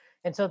whatever.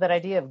 And so that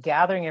idea of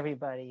gathering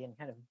everybody and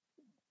kind of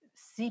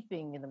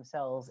seeping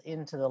themselves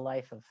into the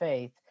life of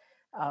faith,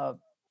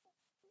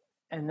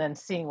 and then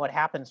seeing what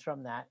happens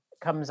from that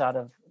comes out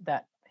of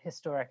that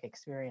historic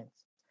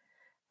experience.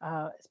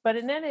 But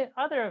in any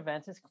other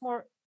events, it's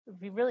more,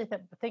 if you really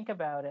think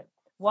about it,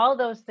 while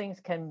those things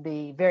can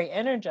be very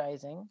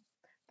energizing,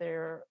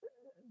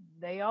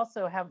 they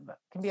also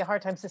can be a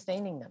hard time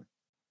sustaining them.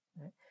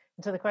 Right?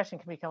 And so the question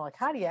can become like,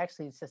 how do you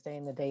actually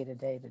sustain the day to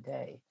day to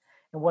day?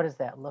 And what does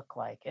that look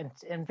like? And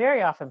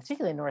very often,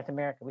 particularly in North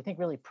America, we think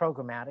really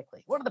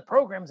programmatically. What are the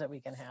programs that we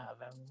can have?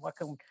 And what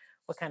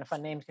kind of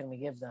fun names can we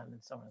give them?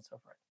 And so on and so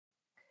forth.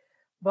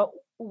 But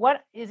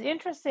what is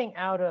interesting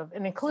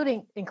and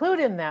include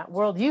in that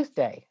World Youth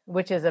Day,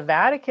 which is a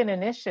Vatican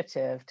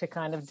initiative to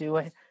kind of do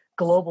a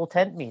global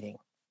tent meeting,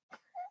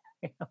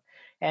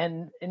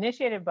 and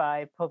initiated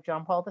by Pope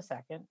John Paul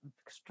II,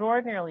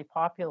 extraordinarily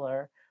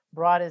popular,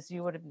 brought, as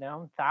you would have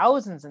known,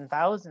 thousands and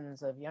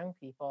thousands of young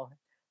people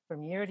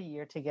from year to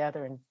year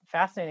together in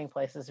fascinating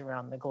places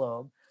around the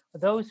globe.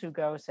 Those who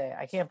go say,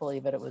 I can't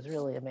believe it. It was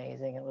really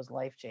amazing. It was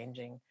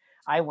life-changing.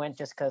 I went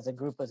just because a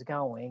group was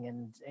going,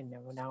 and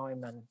now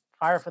I'm on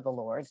fire for the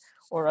Lord.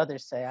 Or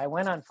others say, I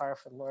went on fire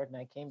for the Lord and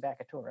I came back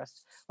a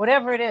tourist.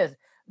 Whatever it is,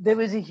 there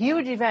was a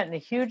huge event and a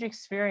huge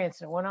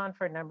experience, and it went on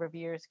for a number of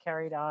years,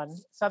 carried on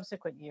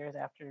subsequent years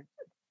after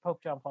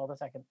Pope John Paul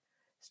II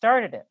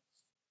started it.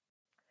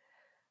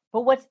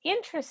 But what's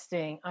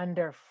interesting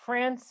under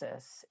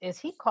Francis is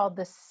he called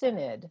the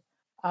synod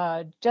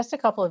just a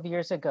couple of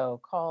years ago,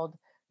 called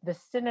the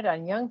Synod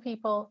on Young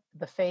People,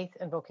 the Faith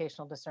and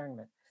Vocational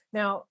Discernment.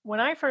 Now, when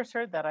I first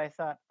heard that, I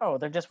thought, oh,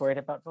 they're just worried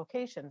about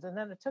vocations. And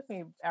then it took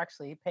me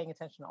actually paying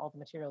attention to all the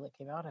material that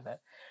came out of it,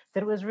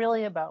 that it was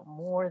really about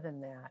more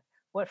than that.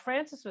 What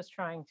Francis was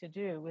trying to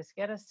do was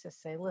get us to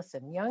say,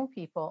 listen, young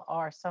people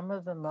are some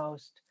of the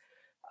most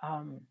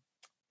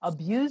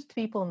abused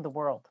people in the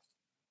world.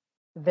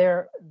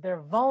 They're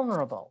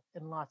vulnerable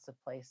in lots of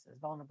places,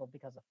 vulnerable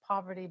because of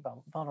poverty,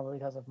 vulnerable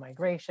because of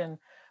migration,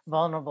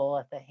 vulnerable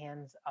at the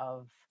hands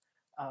of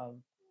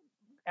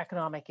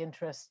economic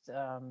interests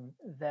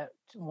that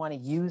want to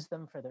use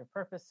them for their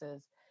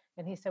purposes.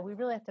 And he said, we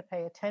really have to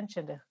pay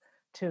attention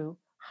to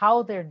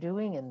how they're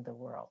doing in the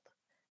world.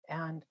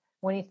 And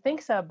when he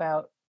thinks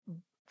about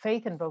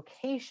faith and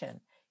vocation,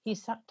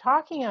 he's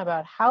talking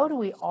about how do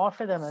we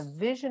offer them a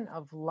vision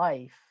of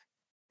life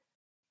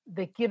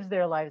that gives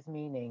their lives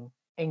meaning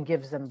and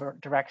gives them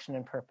direction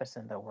and purpose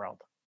in the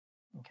world.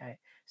 Okay,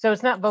 so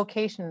it's not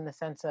vocation in the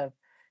sense of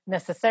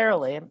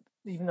necessarily,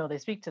 even though they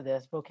speak to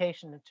this,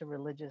 vocation to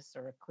religious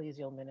or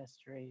ecclesial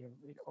ministry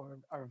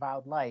or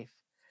vowed life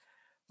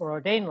or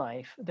ordained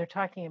life. They're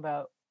talking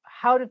about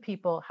how do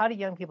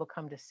young people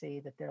come to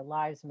see that their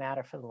lives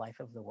matter for the life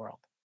of the world,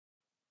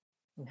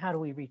 and how do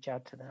we reach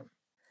out to them?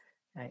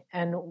 Okay?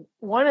 And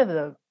one of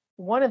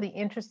the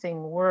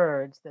interesting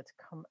words that's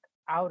come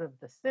out of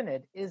the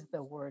synod is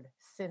the word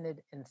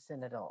synod and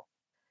synodal.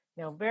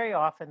 Very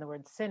often the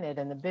word synod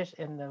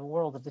in the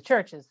world of the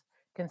church is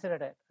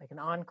considered like an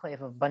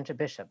enclave of a bunch of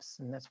bishops,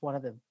 and that's one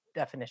of the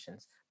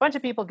definitions. A bunch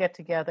of people get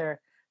together,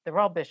 they're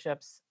all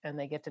bishops, and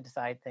they get to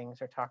decide things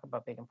or talk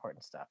about big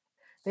important stuff.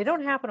 They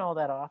don't happen all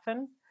that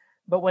often,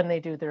 but when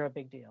they do, they're a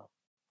big deal.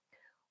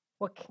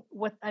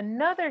 What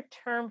another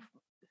term,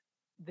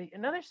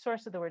 another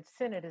source of the word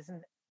synod is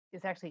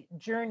actually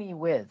journey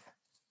with.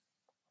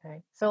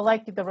 Okay, so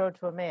like the road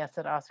to Emmaus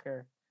that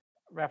Oscar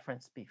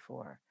referenced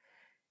before.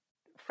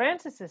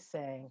 Francis is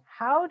saying,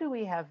 how do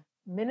we have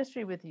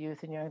ministry with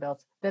youth and young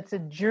adults that's a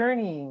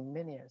journeying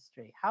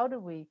ministry. How are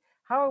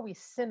we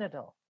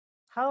synodal?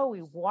 How are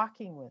we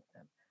walking with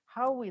them?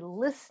 How are we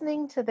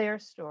listening to their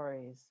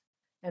stories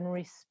and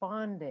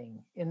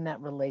responding in that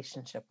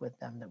relationship with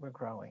them that we're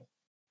growing?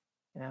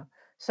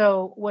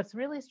 So what's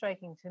really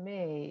striking to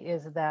me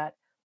is that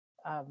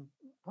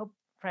Pope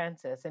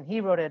Francis, and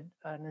he wrote an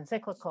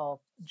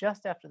encyclical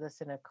just after the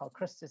synod called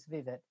Christus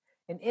Vivit,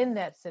 and in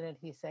that synod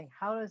he's saying,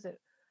 how is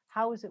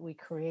it we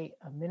create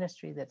a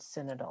ministry that's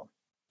synodal?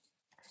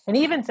 And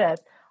he even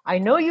says, I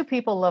know you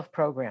people love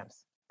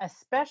programs,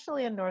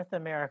 especially in North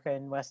America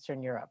and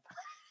Western Europe.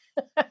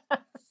 He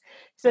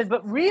said,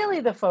 but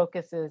really the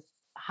focus is,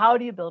 how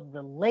do you build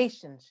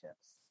relationships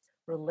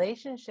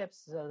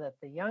so that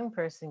the young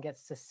person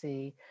gets to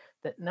see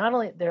that not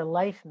only their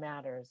life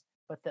matters,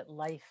 but that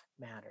life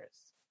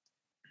matters.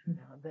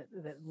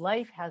 That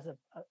life has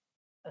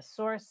a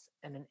source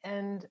and an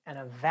end and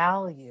a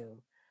value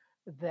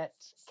that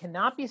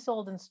cannot be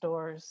sold in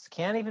stores,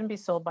 can't even be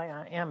sold by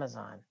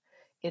Amazon.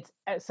 It's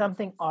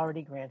something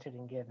already granted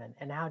and given.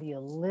 And how do you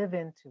live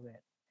into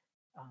it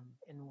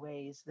in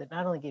ways that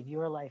not only give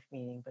your life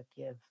meaning, but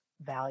give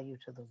value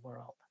to the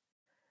world?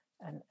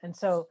 And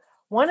so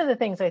one of the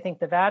things I think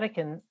the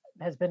Vatican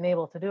has been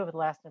able to do over the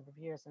last number of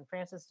years, and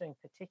Francis doing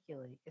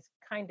particularly, is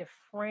kind of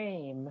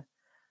frame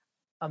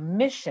a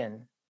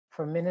mission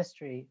for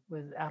ministry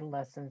with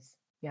adolescents,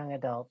 young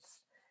adults,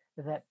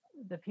 that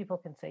the people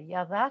can say,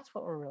 yeah, that's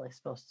what we're really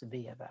supposed to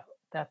be about.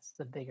 That's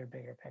the bigger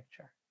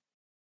picture.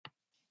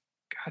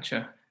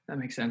 Gotcha. That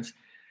makes sense.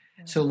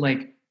 So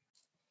like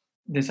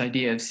this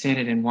idea of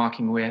synod and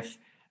walking with,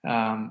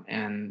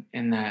 and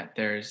that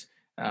there's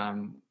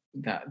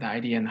the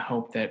idea and the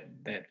hope that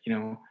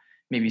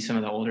maybe some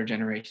of the older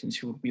generations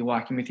who would be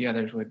walking with the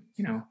others would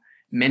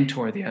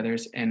mentor the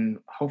others and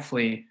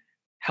hopefully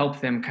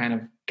help them kind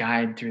of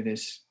guide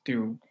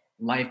through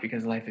life,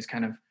 because life is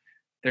kind of,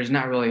 there's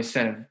not really a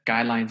set of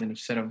guidelines and a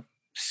set of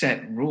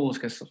set rules,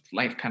 because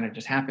life kind of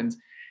just happens.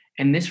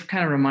 And this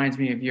kind of reminds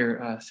me of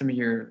your some of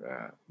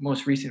your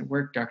most recent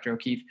work, Dr.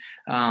 O'Keefe,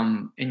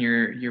 in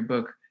your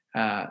book,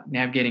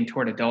 Navigating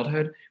Toward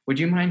Adulthood. Would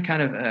you mind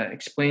kind of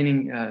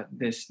explaining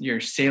your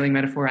sailing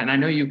metaphor? And I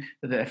know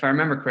if I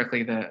remember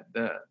correctly, the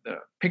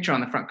picture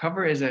on the front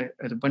cover is a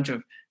bunch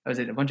of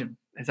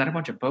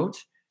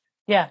boats?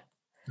 Yeah.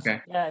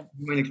 Okay. Yeah.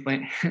 You mind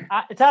explain?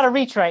 It's out of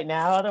reach right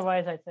now.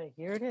 Otherwise, I'd say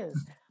here it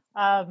is.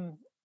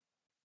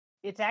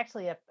 It's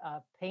actually a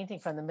painting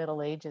from the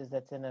Middle Ages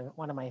that's in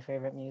one of my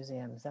favorite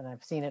museums, and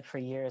I've seen it for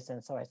years.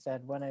 And so I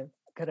said,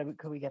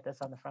 could we get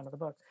this on the front of the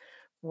book?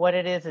 What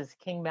it is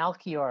King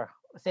Melchior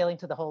sailing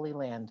to the Holy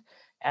Land,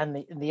 and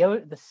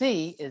the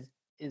sea is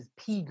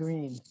pea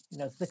green.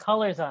 The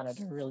colors on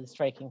it are really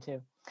striking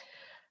too.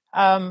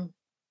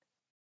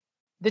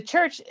 The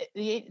church,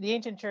 the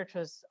ancient church,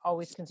 was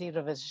always conceived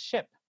of as a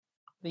ship,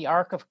 the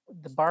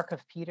bark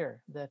of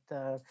Peter,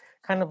 that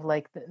kind of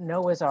like the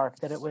Noah's Ark,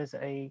 that it was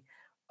a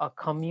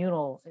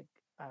communal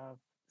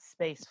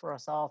space for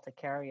us all to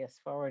carry us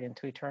forward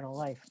into eternal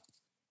life.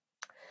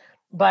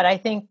 But I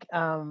think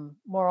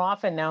more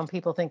often now, when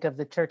people think of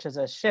the church as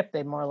a ship,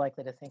 they're more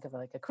likely to think of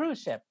like a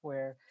cruise ship,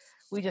 where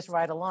we just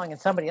ride along and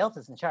somebody else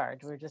is in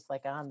charge. We're just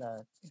like on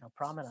the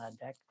promenade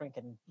deck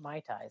drinking Mai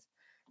Tais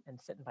and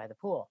sitting by the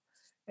pool.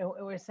 And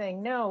we're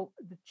saying, no,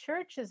 the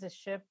church is a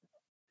ship,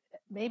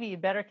 maybe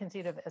better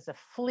conceived of as a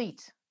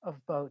fleet of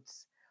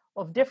boats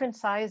of different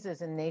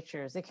sizes and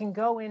natures. It can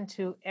go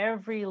into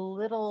every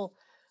little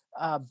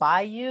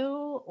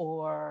bayou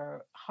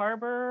or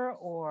harbor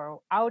or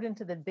out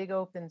into the big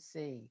open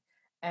sea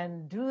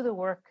and do the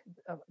work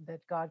that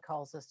God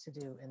calls us to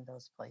do in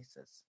those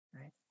places,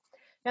 right?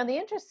 Now,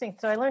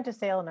 so I learned to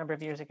sail a number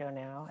of years ago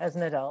now as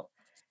an adult,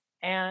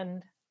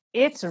 and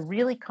it's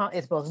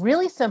both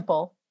really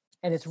simple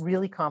and it's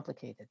really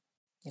complicated.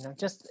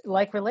 Just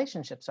like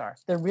relationships are.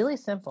 They're really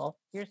simple.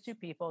 Here's two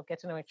people, get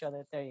to know each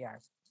other, there you are.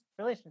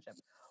 Relationship.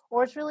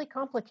 Or it's really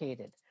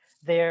complicated.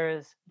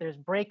 There's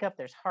breakup,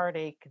 there's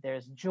heartache,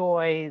 there's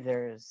joy,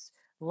 there's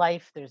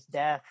life, there's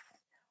death,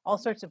 all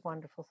sorts of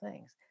wonderful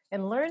things.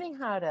 And learning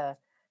how to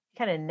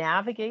kind of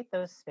navigate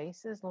those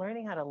spaces,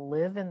 learning how to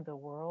live in the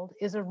world,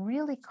 is a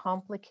really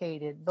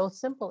complicated, both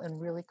simple and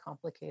really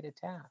complicated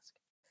task.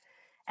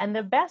 And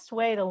the best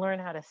way to learn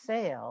how to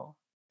sail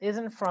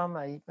isn't from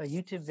a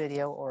YouTube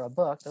video or a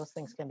book. Those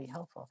things can be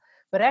helpful,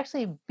 but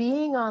actually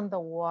being on the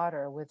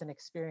water with an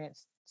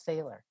experienced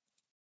sailor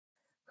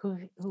who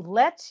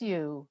lets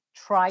you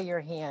try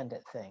your hand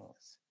at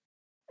things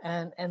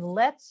and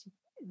lets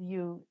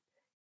you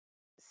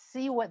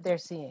see what they're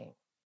seeing.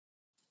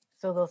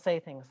 So they'll say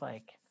things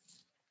like,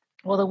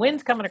 well, the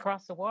wind's coming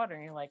across the water.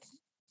 And you're like,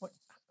 what?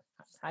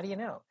 How do you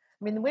know?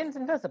 I mean, the wind's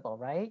invisible,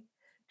 right?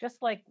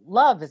 Just like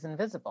love is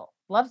invisible.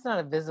 Love's not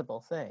a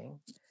visible thing.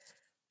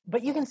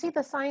 But you can see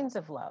the signs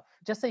of love,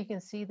 just so you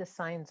can see the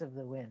signs of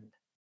the wind,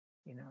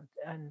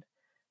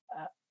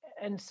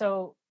 and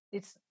so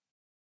it's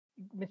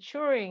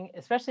maturing,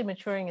 especially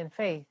maturing in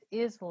faith,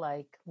 is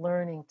like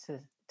learning to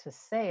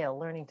sail,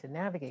 learning to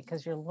navigate,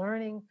 because you're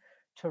learning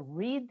to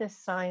read the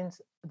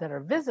signs that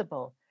are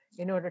visible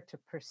in order to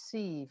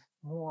perceive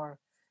more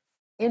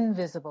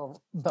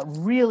invisible but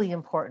really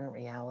important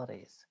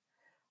realities.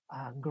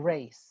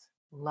 Grace,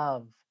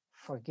 love,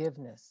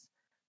 forgiveness,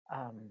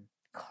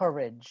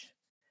 courage,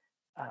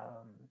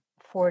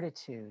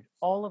 fortitude,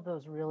 all of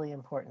those really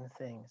important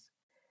things.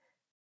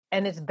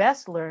 And it's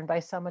best learned by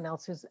someone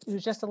else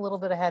who's just a little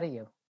bit ahead of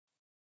you.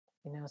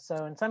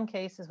 So in some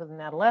cases with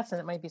an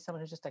adolescent, it might be someone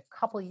who's just a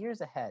couple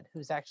years ahead,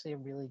 who's actually a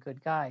really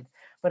good guide.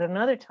 But in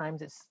other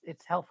times,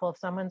 it's helpful if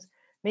someone's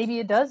maybe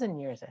a dozen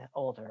years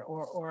older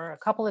or a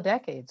couple of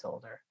decades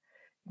older.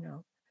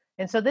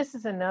 And so this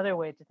is another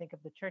way to think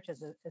of the church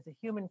as a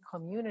human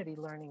community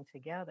learning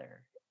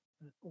together,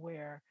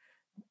 where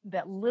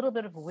that little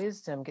bit of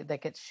wisdom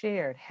that gets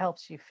shared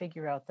helps you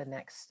figure out the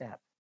next step.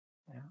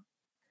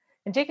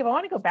 And Jacob, I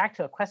want to go back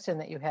to a question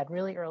that you had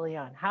really early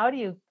on. How do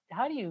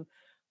you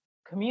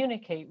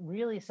communicate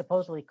really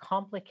supposedly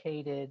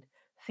complicated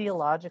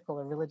theological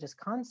or religious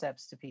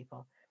concepts to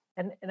people?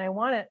 And I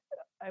want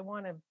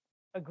to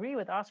agree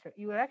with Oscar.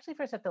 You actually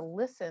first have to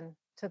listen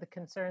to the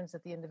concerns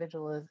that the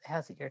individual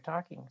has that you're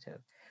talking to,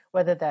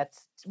 whether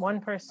that's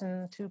one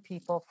person, two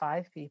people,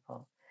 five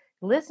people.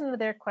 Listen to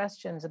their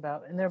questions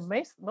and they're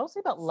mostly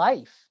about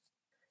life.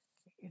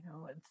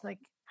 It's like,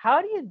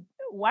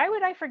 why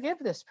would I forgive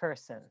this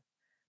person?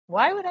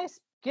 Why would I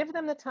give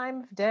them the time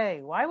of day?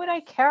 Why would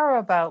I care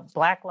about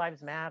Black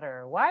Lives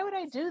Matter? Why would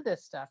I do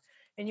this stuff?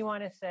 And you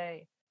want to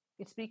say,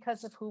 it's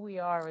because of who we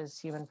are as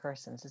human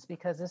persons. It's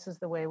because this is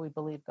the way we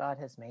believe God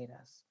has made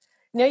us.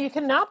 Now, you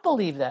cannot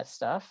believe that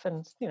stuff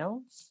and,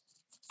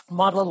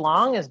 model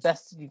along as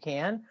best as you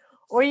can,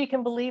 or you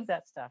can believe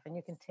that stuff and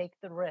you can take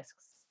the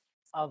risks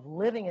of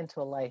living into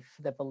a life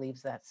that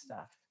believes that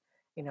stuff.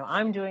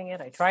 I'm doing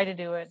it. I try to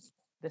do it.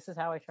 This is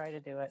how I try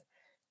to do it.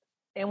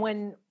 And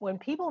when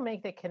people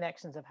make the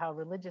connections of how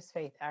religious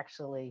faith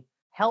actually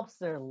helps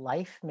their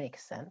life make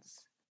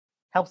sense,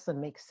 helps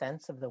them make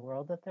sense of the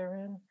world that they're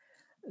in,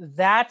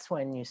 that's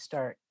when you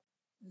start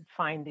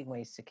finding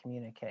ways to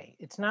communicate.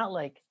 It's not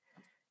like,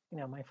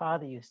 my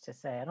father used to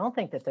say, I don't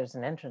think that there's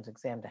an entrance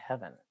exam to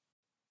heaven,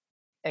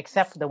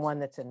 except the one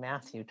that's in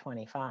Matthew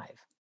 25.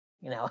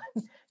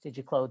 Did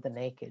you clothe the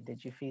naked?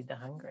 Did you feed the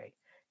hungry?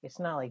 It's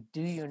not like,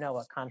 do you know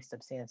what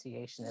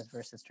consubstantiation is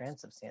versus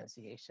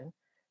transubstantiation?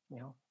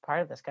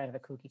 Part of this kind of a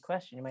kooky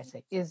question. You might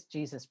say, is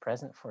Jesus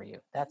present for you?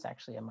 That's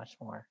actually a much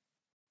more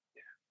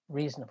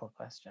reasonable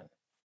question.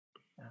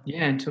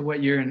 Yeah, and to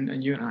what you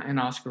and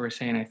Oscar were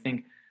saying, I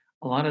think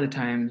a lot of the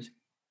times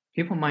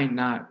people might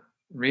not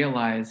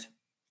realize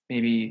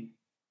maybe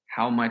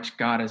how much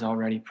God is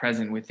already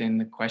present within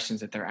the questions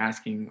that they're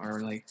asking, or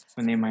like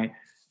when they might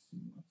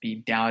be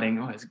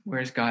doubting,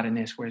 where's God in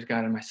this? Where's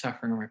God in my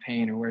suffering or my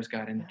pain? Or where's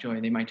God in the joy?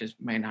 They might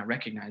not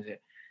recognize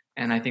it.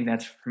 And I think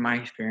that's, from my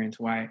experience,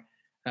 why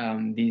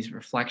these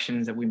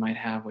reflections that we might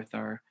have with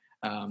our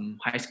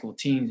high school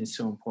teens is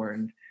so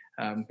important,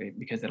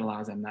 because it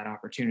allows them that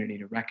opportunity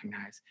to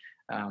recognize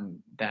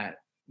that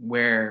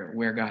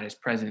where God is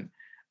present.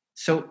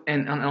 So,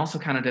 and also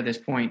kind of to this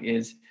point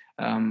is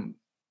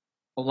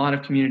a lot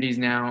of communities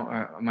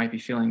now might be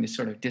feeling this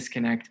sort of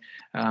disconnect.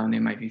 They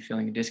might be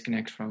feeling a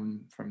disconnect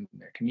from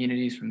their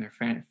communities, from their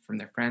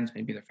friends,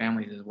 maybe their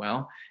families as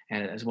well,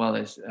 and as well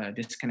as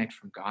disconnect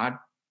from God.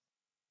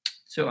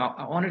 So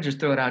I want to just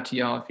throw it out to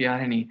y'all if you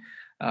had any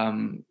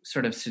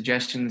sort of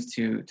suggestions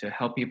to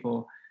help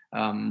people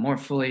more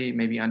fully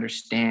maybe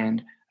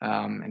understand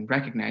and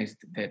recognize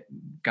that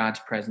God's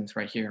presence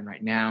right here and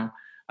right now,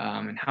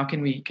 and how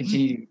can we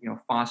continue,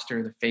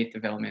 foster the faith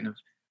development of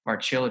our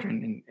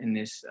children in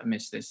this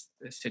amidst this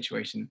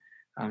situation.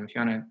 If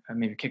you want to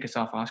maybe kick us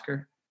off,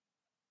 Oscar.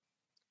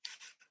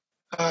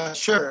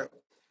 Sure.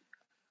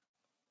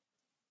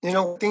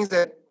 Things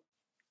that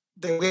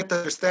we have to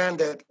understand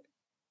that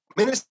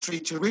ministry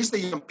to reach the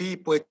young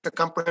people is a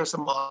comprehensive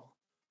model.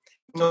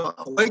 A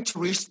way to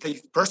reach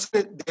the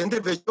person, the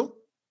individual,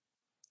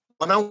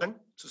 one-on-one,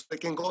 so they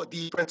can go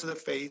deeper into the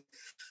faith.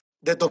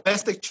 The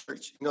domestic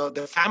church,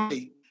 the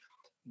family,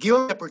 give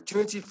them the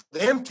opportunity for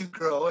them to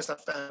grow as a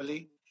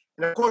family.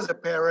 And of course, the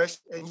parish,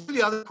 and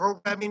usually other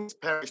programming is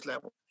parish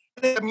level.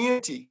 And the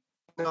community,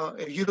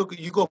 if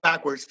you go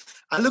backwards,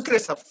 I look at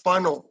it as a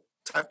funnel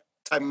type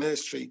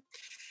ministry.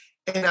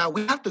 And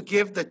we have to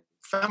give the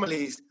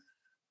families,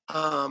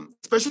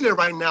 especially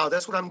right now,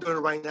 that's what I'm doing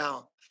right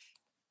now.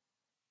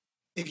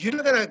 If you're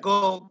not going to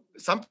go,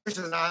 some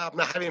persons, I'm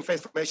not having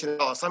faith formation at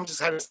all, some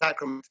just having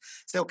sacraments.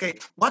 Say, okay,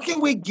 what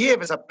can we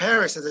give as a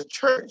parish, as a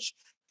church,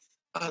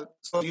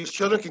 so your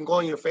children can go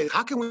in your faith?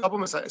 How can we help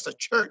them as a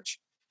church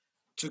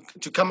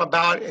to come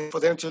about and for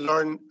them to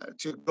learn,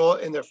 to grow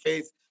in their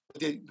faith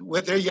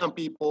with their young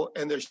people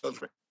and their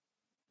children?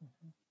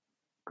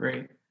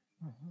 Great.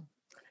 Mm-hmm.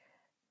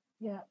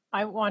 Yeah,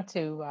 I want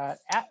to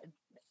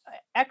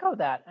echo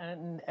that.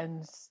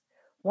 And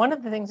one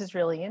of the things that's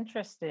really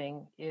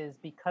interesting is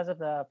because of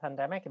the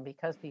pandemic and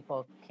because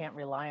people can't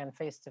rely on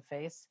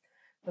face-to-face,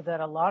 but that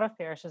a lot of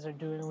parishes are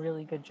doing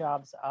really good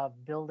jobs of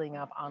building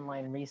up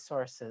online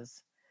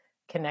resources,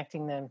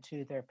 connecting them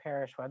to their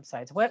parish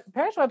websites.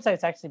 Parish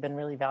websites actually been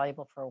really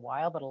valuable for a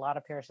while, but a lot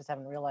of parishes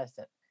haven't realized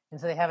it. And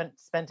so they haven't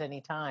spent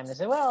any time. They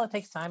say, well, it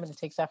takes time and it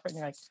takes effort. And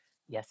you're like,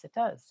 yes, it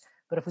does.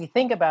 But if we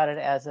think about it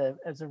as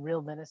a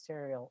real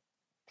ministerial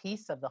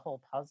piece of the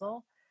whole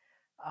puzzle,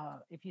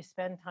 if you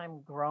spend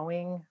time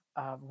growing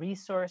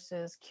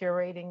resources,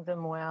 curating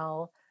them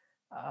well,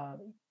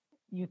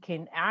 you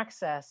can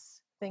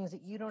access things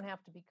that you don't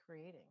have to be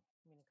creating.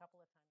 I mean, a couple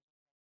of times.